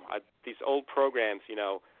these old programs.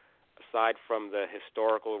 Aside from the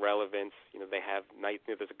historical relevance, they have nice.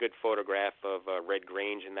 There's a good photograph of Red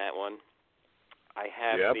Grange in that one. I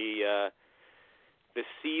have the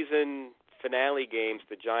season finale games.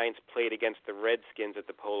 The Giants played against the Redskins at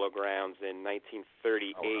the Polo Grounds in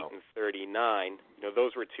 1938 and 39.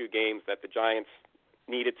 Those were two games that the Giants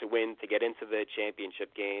needed to win to get into the championship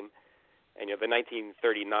game. And the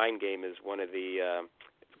 1939 game is one of the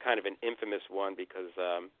it's kind of an infamous one because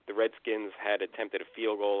the Redskins had attempted a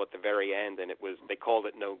field goal at the very end, and they called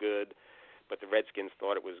it no good, but the Redskins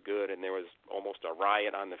thought it was good, and there was almost a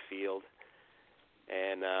riot on the field.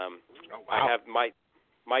 And I have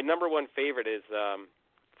my number one favorite is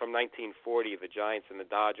from 1940, the Giants and the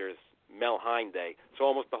Dodgers, Mel Hein Day. So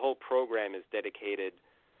almost the whole program is dedicated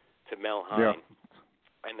to Mel Hein. Yeah.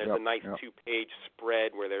 And there's a nice two-page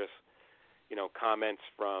spread where there's, comments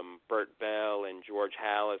from Bert Bell and George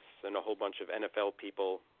Halas and a whole bunch of NFL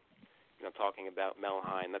people, talking about Mel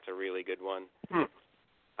Hein. That's a really good one.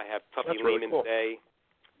 I have Tuffy Lehman's Day.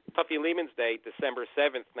 Tuffy Lehman's Day, December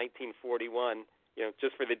 7th, 1941.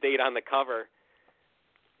 Just for the date on the cover,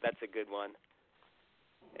 that's a good one.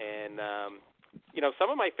 And, some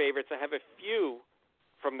of my favorites, I have a few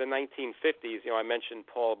from the 1950s. I mentioned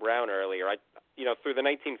Paul Brown earlier. Through the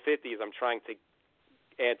 1950s, I'm trying to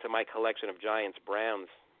add to my collection of Giants-Browns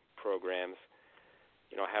programs.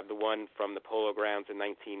 I have the one from the Polo Grounds in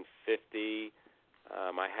 1950.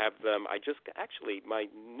 I have them. My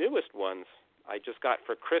newest ones I just got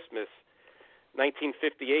for Christmas.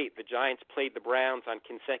 1958, the Giants played the Browns on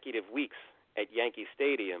consecutive weeks at Yankee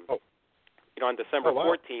Stadium. On December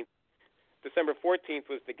 14th. December 14th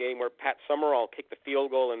was the game where Pat Summerall kicked the field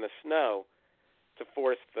goal in the snow to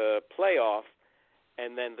force the playoff.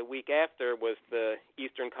 And then the week after was the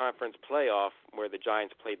Eastern Conference playoff where the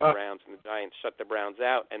Giants played the Browns and the Giants shut the Browns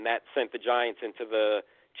out, and that sent the Giants into the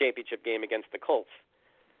championship game against the Colts.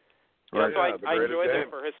 So I enjoy them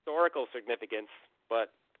for historical significance, but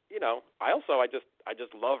I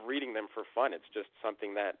just love reading them for fun. It's just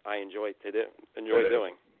something that I enjoy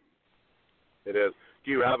doing. It is.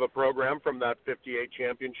 Do you have a program from that 58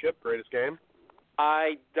 championship, greatest game?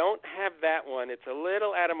 I don't have that one. It's a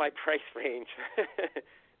little out of my price range.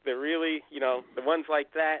 The ones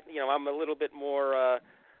like that, I'm a little bit more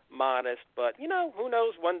modest. But, who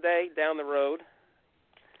knows, one day down the road,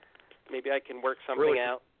 maybe I can work something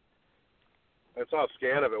out. I saw a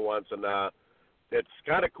scan of it once, and it's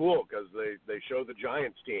kind of cool because they show the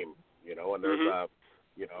Giants team, and there's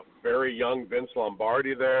very young Vince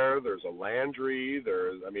Lombardi there. There's a Landry.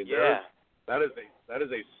 That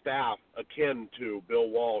is a staff akin to Bill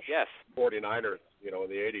Walsh, 49ers, in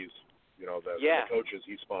the 80s, the coaches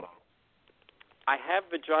he spun on. I have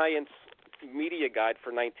the Giants media guide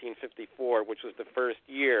for 1954, which was the first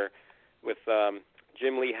year with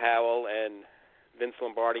Jim Lee Howell and Vince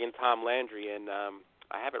Lombardi and Tom Landry, and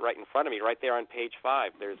I have it right in front of me, right there on page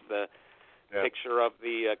 5. There's the picture of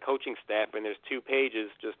the coaching staff, and there's 2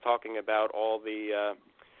 pages just talking about all the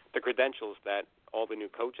credentials that all the new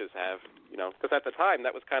coaches have, because at the time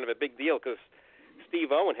that was kind of a big deal because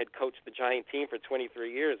Steve Owen had coached the Giant team for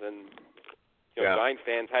 23 years, and Giant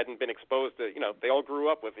fans hadn't been exposed to, they all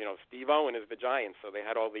grew up with, Steve Owen is the Giants, so they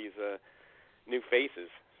had all these new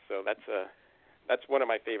faces. So that's one of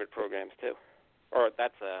my favorite programs too, or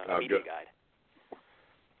that's a media guide.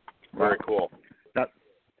 Very cool.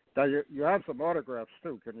 Now you have some autographs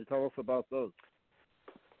too. Can you tell us about those?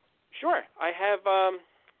 Sure. I have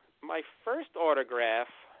my first autograph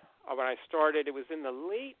when I started. It was in the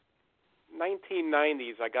late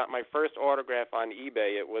 1990s. I got my first autograph on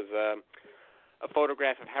eBay. It was a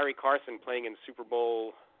photograph of Harry Carson playing in Super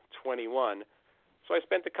Bowl 21. So I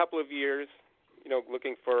spent a couple of years,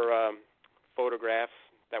 looking for photographs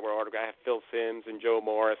that were autographed. Phil Simms and Joe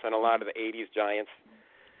Morris and a lot of the 80s Giants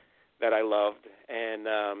that I loved. And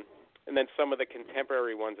then some of the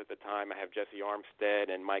contemporary ones at the time. I have Jesse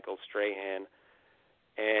Armstead and Michael Strahan.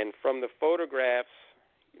 And from the photographs,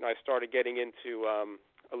 I started getting into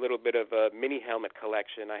a little bit of a mini helmet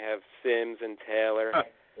collection. I have Simms and Taylor.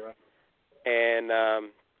 And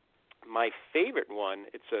my favorite one,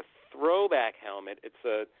 it's a throwback helmet. It's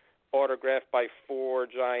a autographed by 4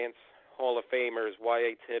 Giants Hall of Famers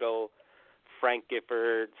Y.A. Tittle, Frank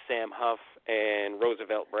Gifford, Sam Huff, and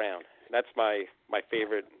Roosevelt Brown. That's my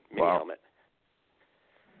favorite mini helmet.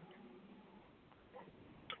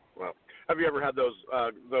 Well, have you ever had those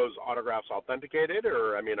autographs authenticated,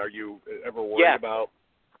 or I mean, are you ever worried about?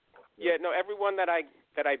 Yeah, no. Everyone that I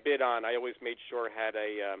bid on, I always made sure had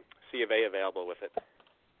a C of A available with it.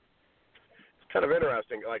 It's kind of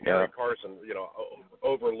interesting, like Harry Carson,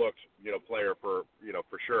 overlooked, player for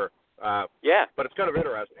sure. But it's kind of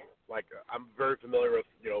interesting. Like, I'm very familiar with,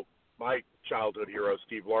 my childhood hero,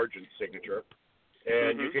 Steve Largent's signature,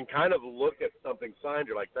 and you can kind of look at something signed,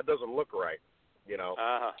 you're like, that doesn't look right,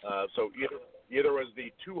 So either was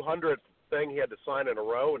the 200th thing he had to sign in a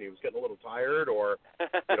row and he was getting a little tired, or,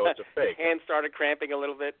 it's a fake. His hand started cramping a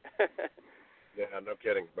little bit. Yeah, no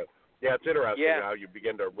kidding. But, yeah, it's interesting how you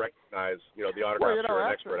begin to recognize, the autographs you're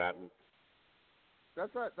an expert at. And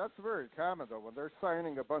That's very common, though, when they're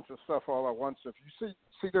signing a bunch of stuff all at once. If you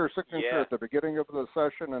see their signature at the beginning of the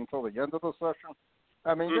session until the end of the session,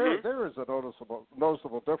 I mean, there is a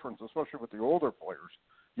noticeable difference, especially with the older players.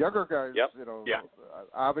 Younger guys,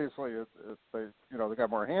 obviously they got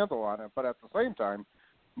more handle on it, but at the same time,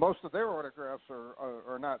 most of their autographs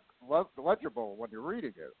are not legible when you're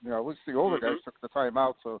reading it. At least the older guys took the time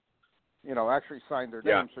out to, actually sign their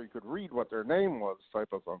name so you could read what their name was,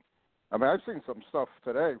 type of thing. I mean, I've seen some stuff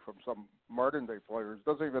today from some modern day players.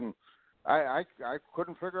 Doesn't even I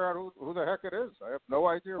couldn't figure out who the heck it is. I have no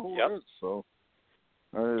idea who it is. So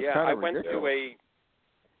I went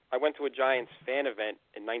to a Giants fan event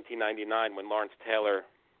in 1999 when Lawrence Taylor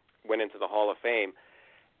went into the Hall of Fame,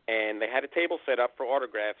 and they had a table set up for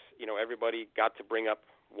autographs. Everybody got to bring up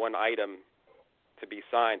one item to be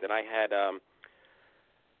signed, and I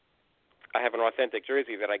have an authentic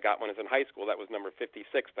jersey that I got when I was in high school. That was number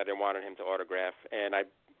 56 that I wanted him to autograph, and I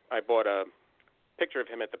bought a picture of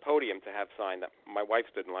him at the podium to have signed that my wife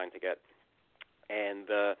stood in line to get,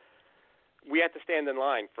 and we had to stand in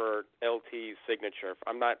line for LT's signature.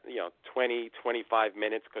 I'm not, 20, 25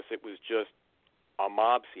 minutes, because it was just a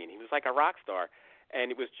mob scene. He was like a rock star, and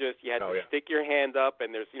it was just, you had to stick your hand up, and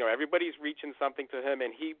there's, everybody's reaching something to him,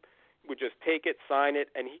 and he would just take it, sign it,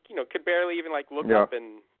 and he, could barely even look up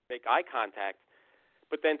and make eye contact.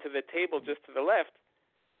 But then to the table just to the left,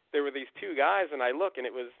 there were these two guys, and I look, and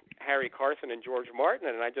it was Harry Carson and George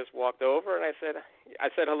Martin, and I just walked over, and I said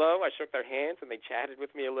hello. I shook their hands, and they chatted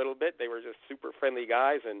with me a little bit. They were just super friendly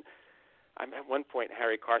guys, and at one point,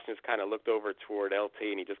 Harry Carson just kind of looked over toward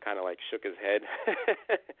LT, and he just kind of shook his head,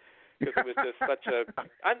 because it was just such a.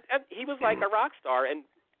 He was like a rock star, and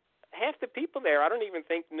half the people there, I don't even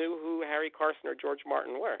think knew who Harry Carson or George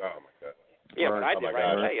Martin were. Oh my God! Yeah, but I did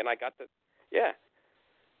right away, and I got the Yeah,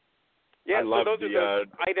 so those are the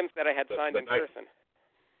items that I had signed in person.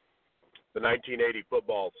 The 1980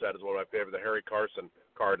 football set is one of my favorites. The Harry Carson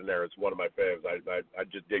card in there is one of my favorites. I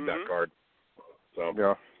just dig that card. So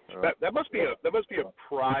that must be a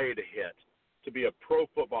pride hit to be a pro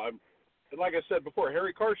football. And like I said before,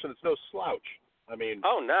 Harry Carson is no slouch. I mean,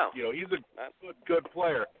 he's a good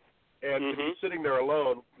player, and to be sitting there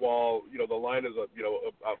alone while the line is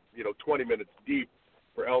 20 minutes deep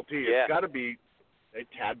for LT, it's got to be a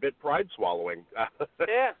tad bit pride swallowing. A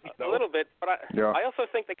little bit, but I also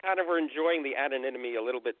think they kind of were enjoying the anonymity a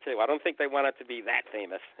little bit too. I don't think they wanted to be that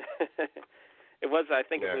famous. It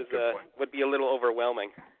would be a little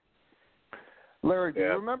overwhelming. Larry, do you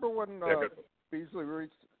remember when Beasley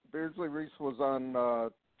Reese was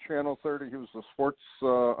on Channel 30? He was the sports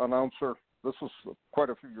announcer. This was quite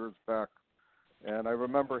a few years back. And I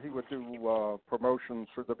remember he would do promotions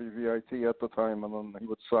for WVIT at the time, and then he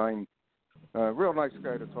would sign. Real nice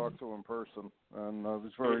guy to talk to in person, and it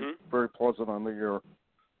was very, very pleasant on the air.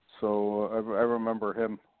 So I remember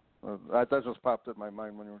him. That just popped in my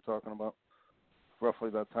mind when you were talking about roughly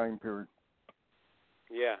that time period.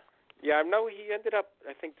 Yeah, I know he ended up,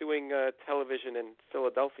 I think, doing television in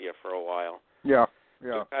Philadelphia for a while. Yeah. It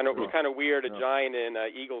was kind of weird, a giant in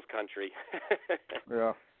Eagles country.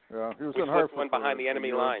 Yeah. He was in Hartford. One behind the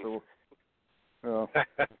enemy lines. Yeah.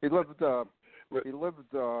 He lived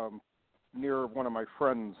near one of my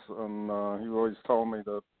friends, and he always told me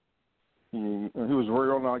that he was a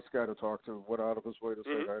real nice guy to talk to. Went out of his way to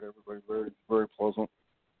say hi to everybody. Very, very pleasant.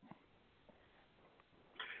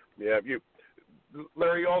 Yeah,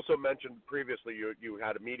 Larry, you also mentioned previously you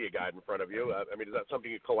had a media guide in front of you. I mean, is that something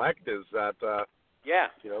you collect? Is that Yeah,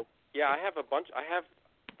 I have a bunch. I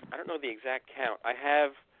don't know the exact count. I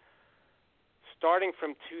have, starting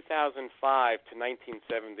from 2005 to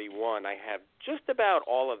 1971, I have just about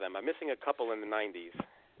all of them. I'm missing a couple in the 90s.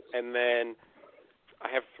 And then I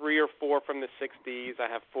have 3 or 4 from the 60s. I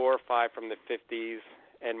have 4 or 5 from the 50s.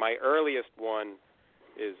 and my earliest one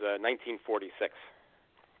is 1946.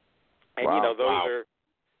 And wow. Those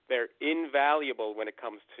they're invaluable when it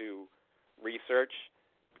comes to research,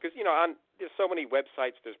 because there's so many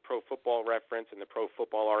websites. There's Pro Football Reference and the Pro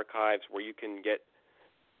Football Archives where you can get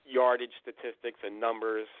yardage statistics and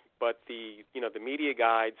numbers, but the media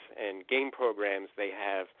guides and game programs, they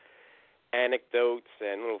have anecdotes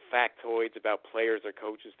and little factoids about players or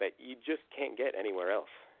coaches that you just can't get anywhere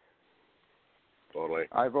else. Totally.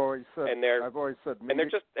 I've always said they're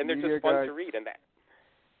just fun to read, and that.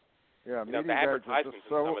 Yeah, the advertisements in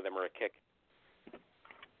some of them are a kick.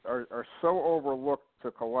 Are so overlooked to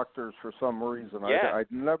collectors for some reason. Yeah. I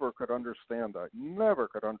never could understand that.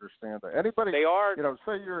 Anybody, they are.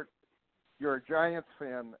 Say you're a Giants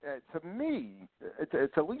fan. To me,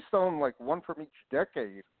 it's at least own like one from each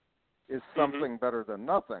decade is something better than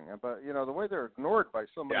nothing. But the way they're ignored by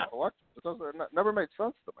so many collectors, it never made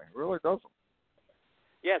sense to me. It really doesn't.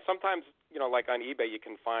 Yeah, sometimes like on eBay, you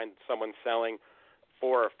can find someone selling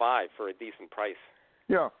 4 or 5 for a decent price.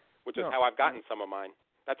 Yeah. Which is how I've gotten some of mine.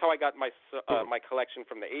 That's how I got my collection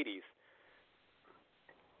from the 80s.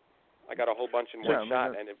 I got a whole bunch in one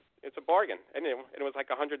shot, and it's a bargain. And it was like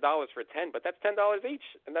 $100 for 10, but that's $10 each,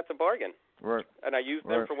 and that's a bargain. Right. And I use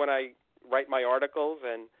them for when I write my articles,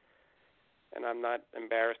 and I'm not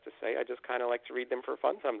embarrassed to say I just kind of like to read them for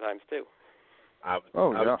fun sometimes too. I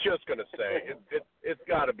was just going to say it's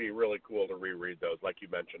got to be really cool to reread those, like you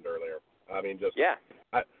mentioned earlier. I mean,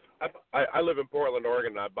 I live in Portland,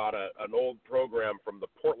 Oregon, and I bought an old program from the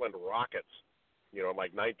Portland Rockets,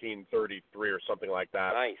 like 1933 or something like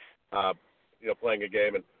that. Nice. Playing a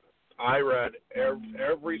game, and I read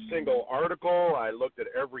every single article. I looked at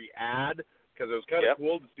every ad because it was kind of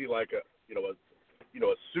cool to see like a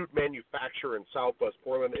suit manufacturer in Southwest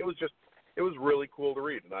Portland. It was really cool to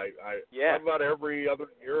read, and I about every other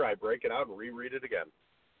year I break it out and reread it again.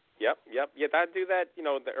 Yep. Yeah, I do that.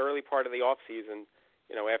 The early part of the off season.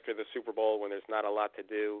 After the Super Bowl when there's not a lot to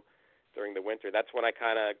do during the winter. That's when I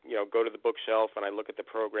kind of, go to the bookshelf and I look at the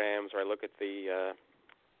programs or I look at the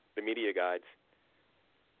media guides.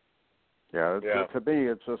 Yeah. To me,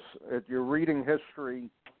 it's just you're reading history,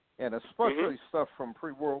 and especially stuff from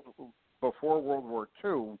before World War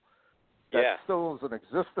II that still is in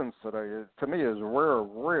existence today. To me, is rare,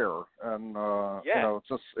 and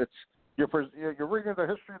you're reading the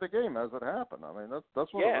history of the game as it happened. I mean,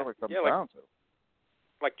 that's what it really comes down to.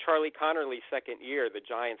 Like Charlie Connerly's second year, the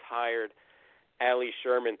Giants hired Allie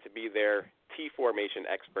Sherman to be their T formation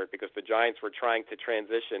expert because the Giants were trying to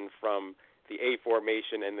transition from the A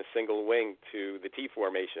formation and the single wing to the T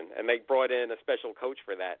formation, and they brought in a special coach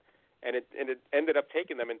for that. And it ended up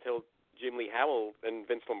taking them until Jim Lee Howell and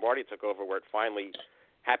Vince Lombardi took over, where it finally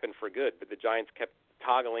happened for good. But the Giants kept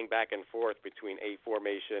toggling back and forth between A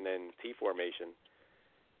formation and T formation,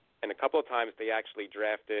 and a couple of times they actually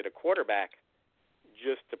drafted a quarterback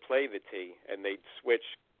just to play the T, and they'd switch,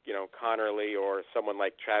 Connerly or someone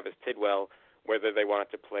like Travis Tidwell, whether they wanted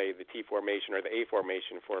to play the T formation or the A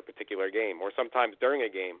formation for a particular game. Or sometimes during a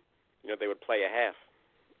game, they would play a half.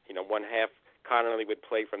 One half Connerly would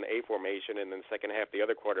play from the A formation, and then the second half the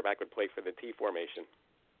other quarterback would play for the T formation.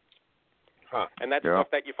 And that's stuff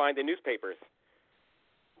that you find in newspapers.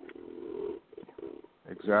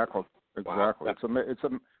 Exactly. Wow. It's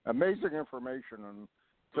amazing information, and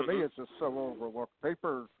to me, it's just so overlooked.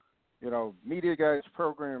 Paper, media guides,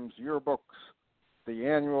 programs, yearbooks, the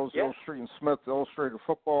annuals, Illustrated Smith, Illustrated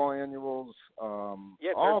Football annuals, all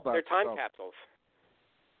that they're time stuff. capsules.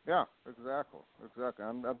 Yeah, exactly.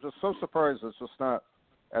 I'm just so surprised it's just not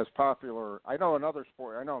as popular. I know in other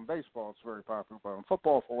sports, I know in baseball it's very popular, but in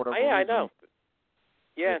football, for whatever reason. I know.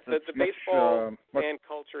 Yeah, the baseball much, fan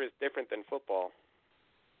culture is different than football.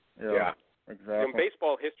 Yeah. Exactly. In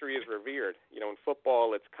baseball, history is revered. In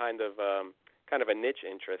football, it's kind of a niche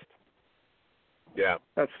interest. Yeah,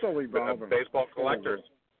 that's still evolving. Baseball collectors.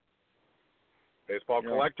 Baseball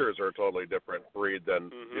collectors are a totally different breed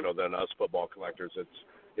than than us football collectors.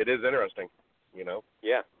 It is interesting,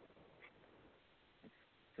 Yeah.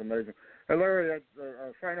 It's amazing. Hey, Larry,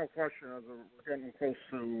 a final question as we're getting close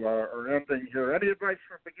to our ending here. Any advice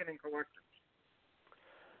for beginning collectors?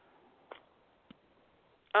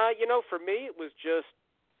 For me, it was just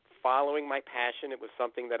following my passion. It was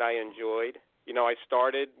something that I enjoyed. I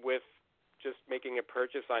started with just making a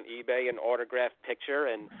purchase on eBay, an autographed picture,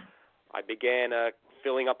 and I began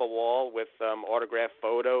filling up a wall with autographed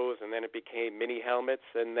photos, and then it became mini helmets,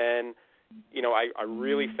 and then, I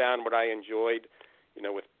really found what I enjoyed,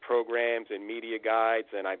 with programs and media guides,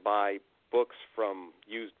 and I buy books from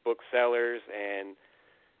used booksellers, and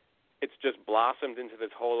it's just blossomed into this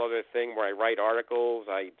whole other thing where I write articles,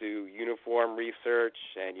 I do uniform research,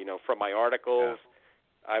 and from my articles,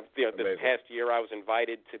 this past year I was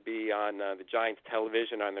invited to be on the Giants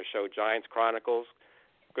television on their show Giants Chronicles,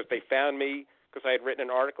 because they found me because I had written an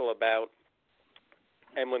article about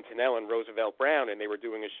Emlyn Tunnell and Roosevelt Brown, and they were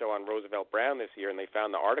doing a show on Roosevelt Brown this year, and they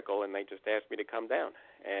found the article, and they just asked me to come down.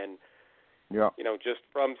 And, just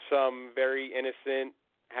from some very innocent,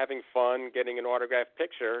 having fun, getting an autographed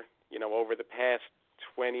picture, over the past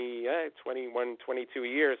 21, 22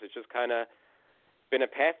 years, it's just kind of been a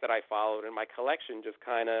path that I followed, and my collection just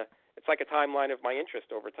kind of, it's like a timeline of my interest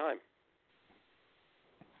over time.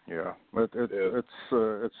 Yeah,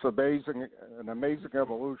 it's amazing, an amazing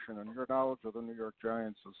evolution, and your knowledge of the New York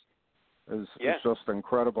Giants is just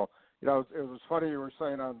incredible. It was funny you were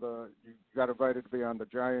saying you got invited to be on the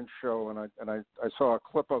Giants show, and I saw a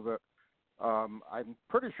clip of it. I'm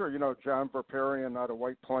pretty sure John Verparian out of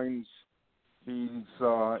White Plains. He's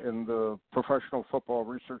in the Professional Football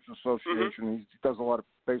Research Association. Mm-hmm. He does a lot of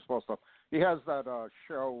baseball stuff. He has that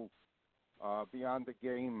show, Beyond the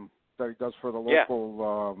Game, that he does for the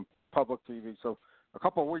local public TV. So a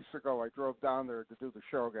couple of weeks ago, I drove down there to do the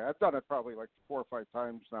show again. I've done it probably like 4 or 5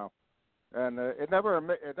 times now, and it never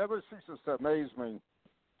ceases to amaze me.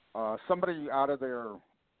 Somebody out of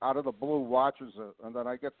the blue watches it, and then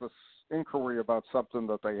I get this inquiry about something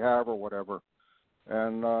that they have or whatever.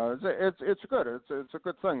 And it's good. It's a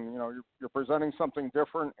good thing. You're presenting something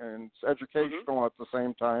different, and it's educational at the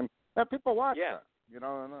same time. And people watch that.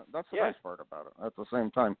 And that's the nice part about it. At the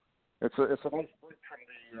same time, it's a nice break from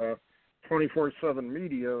the 24/7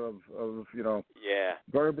 media of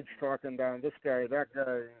garbage talking down this guy, that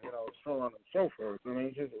guy, so on and so forth. I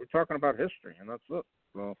mean, we're talking about history, and that's it.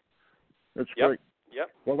 So it's great.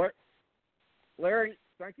 Yep. Well, Larry,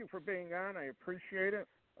 thank you for being on. I appreciate it.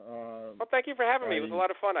 Well, thank you for having me. It was a lot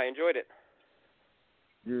of fun. I enjoyed it.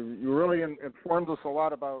 You really informed us a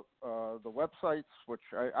lot about the websites, which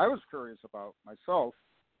I was curious about myself,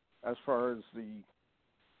 as far as the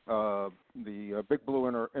Big Blue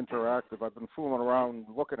Interactive. I've been fooling around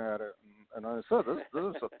looking at it, and I said, this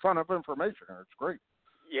is a ton of information here. It's great.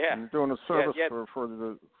 Yeah. And you're doing a service for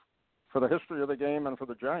the history of the game and for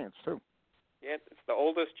the Giants, too. Yeah, it's the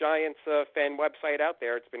oldest Giants fan website out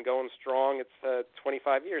there. It's been going strong. It's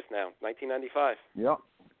 25 years now, 1995. Yeah.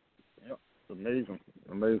 Amazing.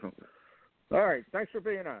 All right, thanks for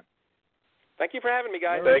being on. Thank you for having me,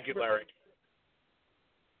 guys. Thank you, Larry.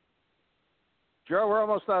 Joe, we're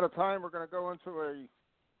almost out of time. We're going to go into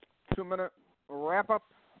a 2-minute wrap-up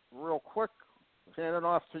real quick. Hand it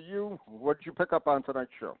off to you. What did you pick up on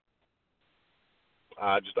tonight's show?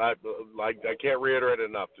 I can't reiterate it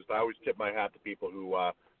enough. I always tip my hat to people who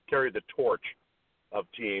carry the torch of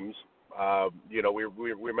teams.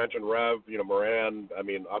 We mentioned Rev, Moran. I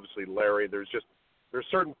mean, obviously Larry. There's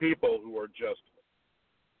certain people who are just,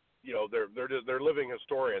 they're living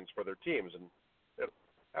historians for their teams, and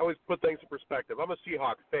I always put things in perspective. I'm a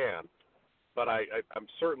Seahawks fan, but I'm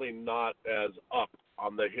certainly not as up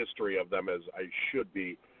on the history of them as I should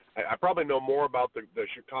be. I probably know more about the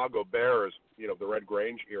Chicago Bears, the Red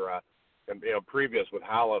Grange era, and previous with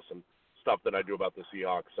Hallis and stuff than I do about the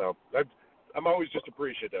Seahawks. So I'm always just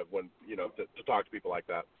appreciative when to talk to people like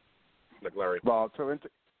that, like Larry. Well, to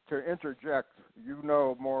interject, you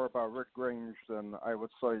know more about Red Grange than I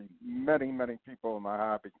would say many people in my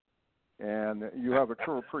hobby, and you have a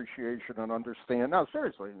true appreciation and understand. No,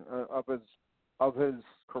 seriously, of his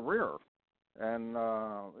career, and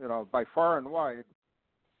by far and wide.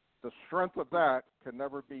 The strength of that can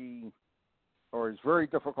never be, or is very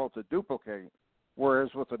difficult to duplicate.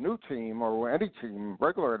 Whereas with a new team or any team,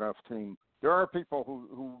 regular enough team, there are people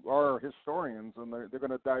who are historians and they're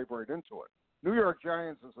going to dive right into it. New York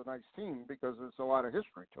Giants is a nice team because there's a lot of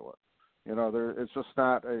history to it. It's just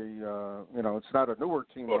not it's not a newer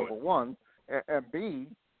team. Totally. Number one, and B,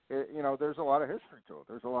 there's a lot of history to it.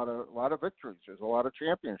 There's a lot of victories. There's a lot of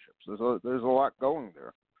championships. There's a lot going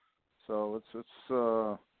there. So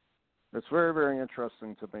it's very, very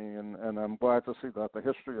interesting to me, and I'm glad to see that the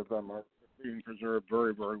history of them are being preserved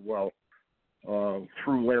very, very well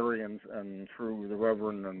through Larry and through the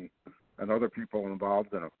Reverend and other people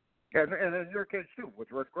involved in it. And in your case, too,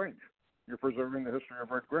 with Red Grange. You're preserving the history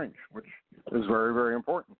of Red Grange, which is very, very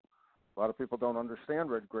important. A lot of people don't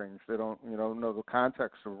understand Red Grange. They don't know the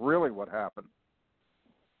context of really what happened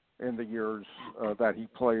in the years that he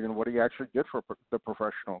played and what he actually did for the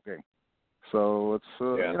professional game. So it's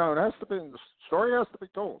it has to be, the story has to be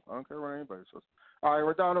told. I don't care what anybody says. All right,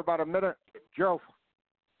 we're down to about a minute. Joe,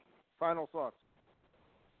 final thoughts.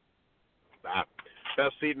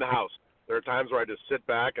 Best seat in the house. There are times where I just sit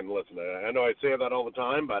back and listen. I know I say that all the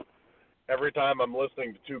time, but every time I'm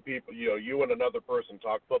listening to two people, you and another person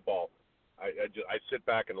talk football, I sit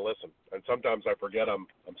back and listen, and sometimes I forget I'm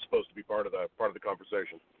supposed to be part of the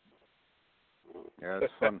conversation. Yeah,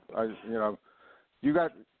 it's fun. You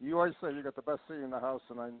always say you got the best seat in the house,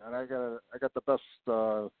 and I got the best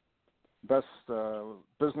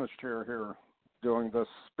business chair here doing this,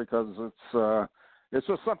 because it's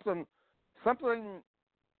just something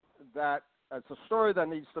that it's a story that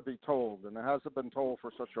needs to be told, and it hasn't been told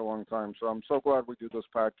for such a long time. So I'm so glad we do this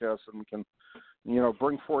podcast and we can,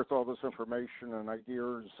 bring forth all this information and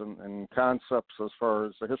ideas and concepts as far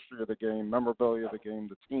as the history of the game, memorabilia of the game,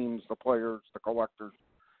 the teams, the players, the collectors.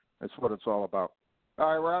 It's what it's all about.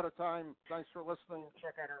 All right, we're out of time. Thanks for listening.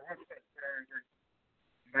 Check out our website,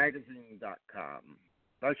 GridIronGreatsMagazine.com.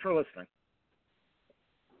 Thanks for listening.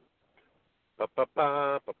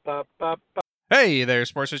 Hey there,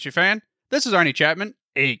 sports history fan. This is Arnie Chapman,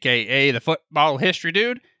 a.k.a. the Football History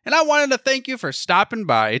Dude, and I wanted to thank you for stopping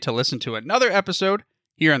by to listen to another episode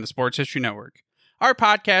here on the Sports History Network. Our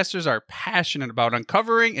podcasters are passionate about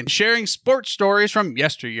uncovering and sharing sports stories from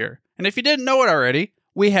yesteryear. And if you didn't know it already,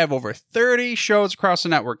 we have over 30 shows across the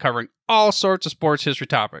network covering all sorts of sports history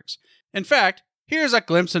topics. In fact, here's a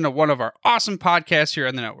glimpse into one of our awesome podcasts here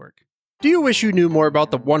on the network. Do you wish you knew more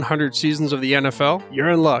about the 100 seasons of the NFL?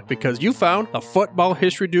 You're in luck, because you found the Football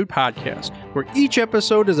History Dude podcast, where each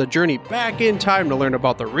episode is a journey back in time to learn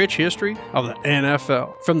about the rich history of the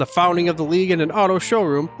NFL. From the founding of the league in an auto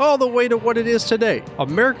showroom, all the way to what it is today,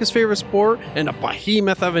 America's favorite sport and a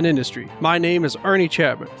behemoth of an industry. My name is Arnie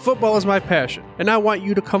Chapman. Football is my passion, and I want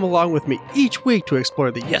you to come along with me each week to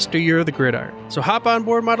explore the yesteryear of the gridiron. So hop on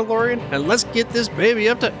board my DeLorean, and let's get this baby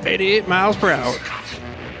up to 88 miles per hour.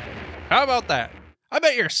 How about that? I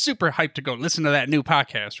bet you're super hyped to go listen to that new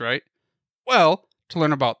podcast, right? Well, to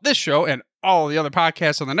learn about this show and all the other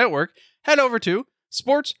podcasts on the network, head over to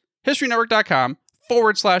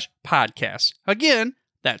sportshistorynetwork.com/podcasts. Again,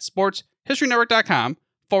 that's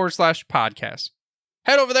sportshistorynetwork.com/podcasts.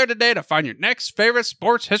 Head over there today to find your next favorite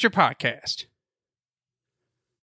sports history podcast.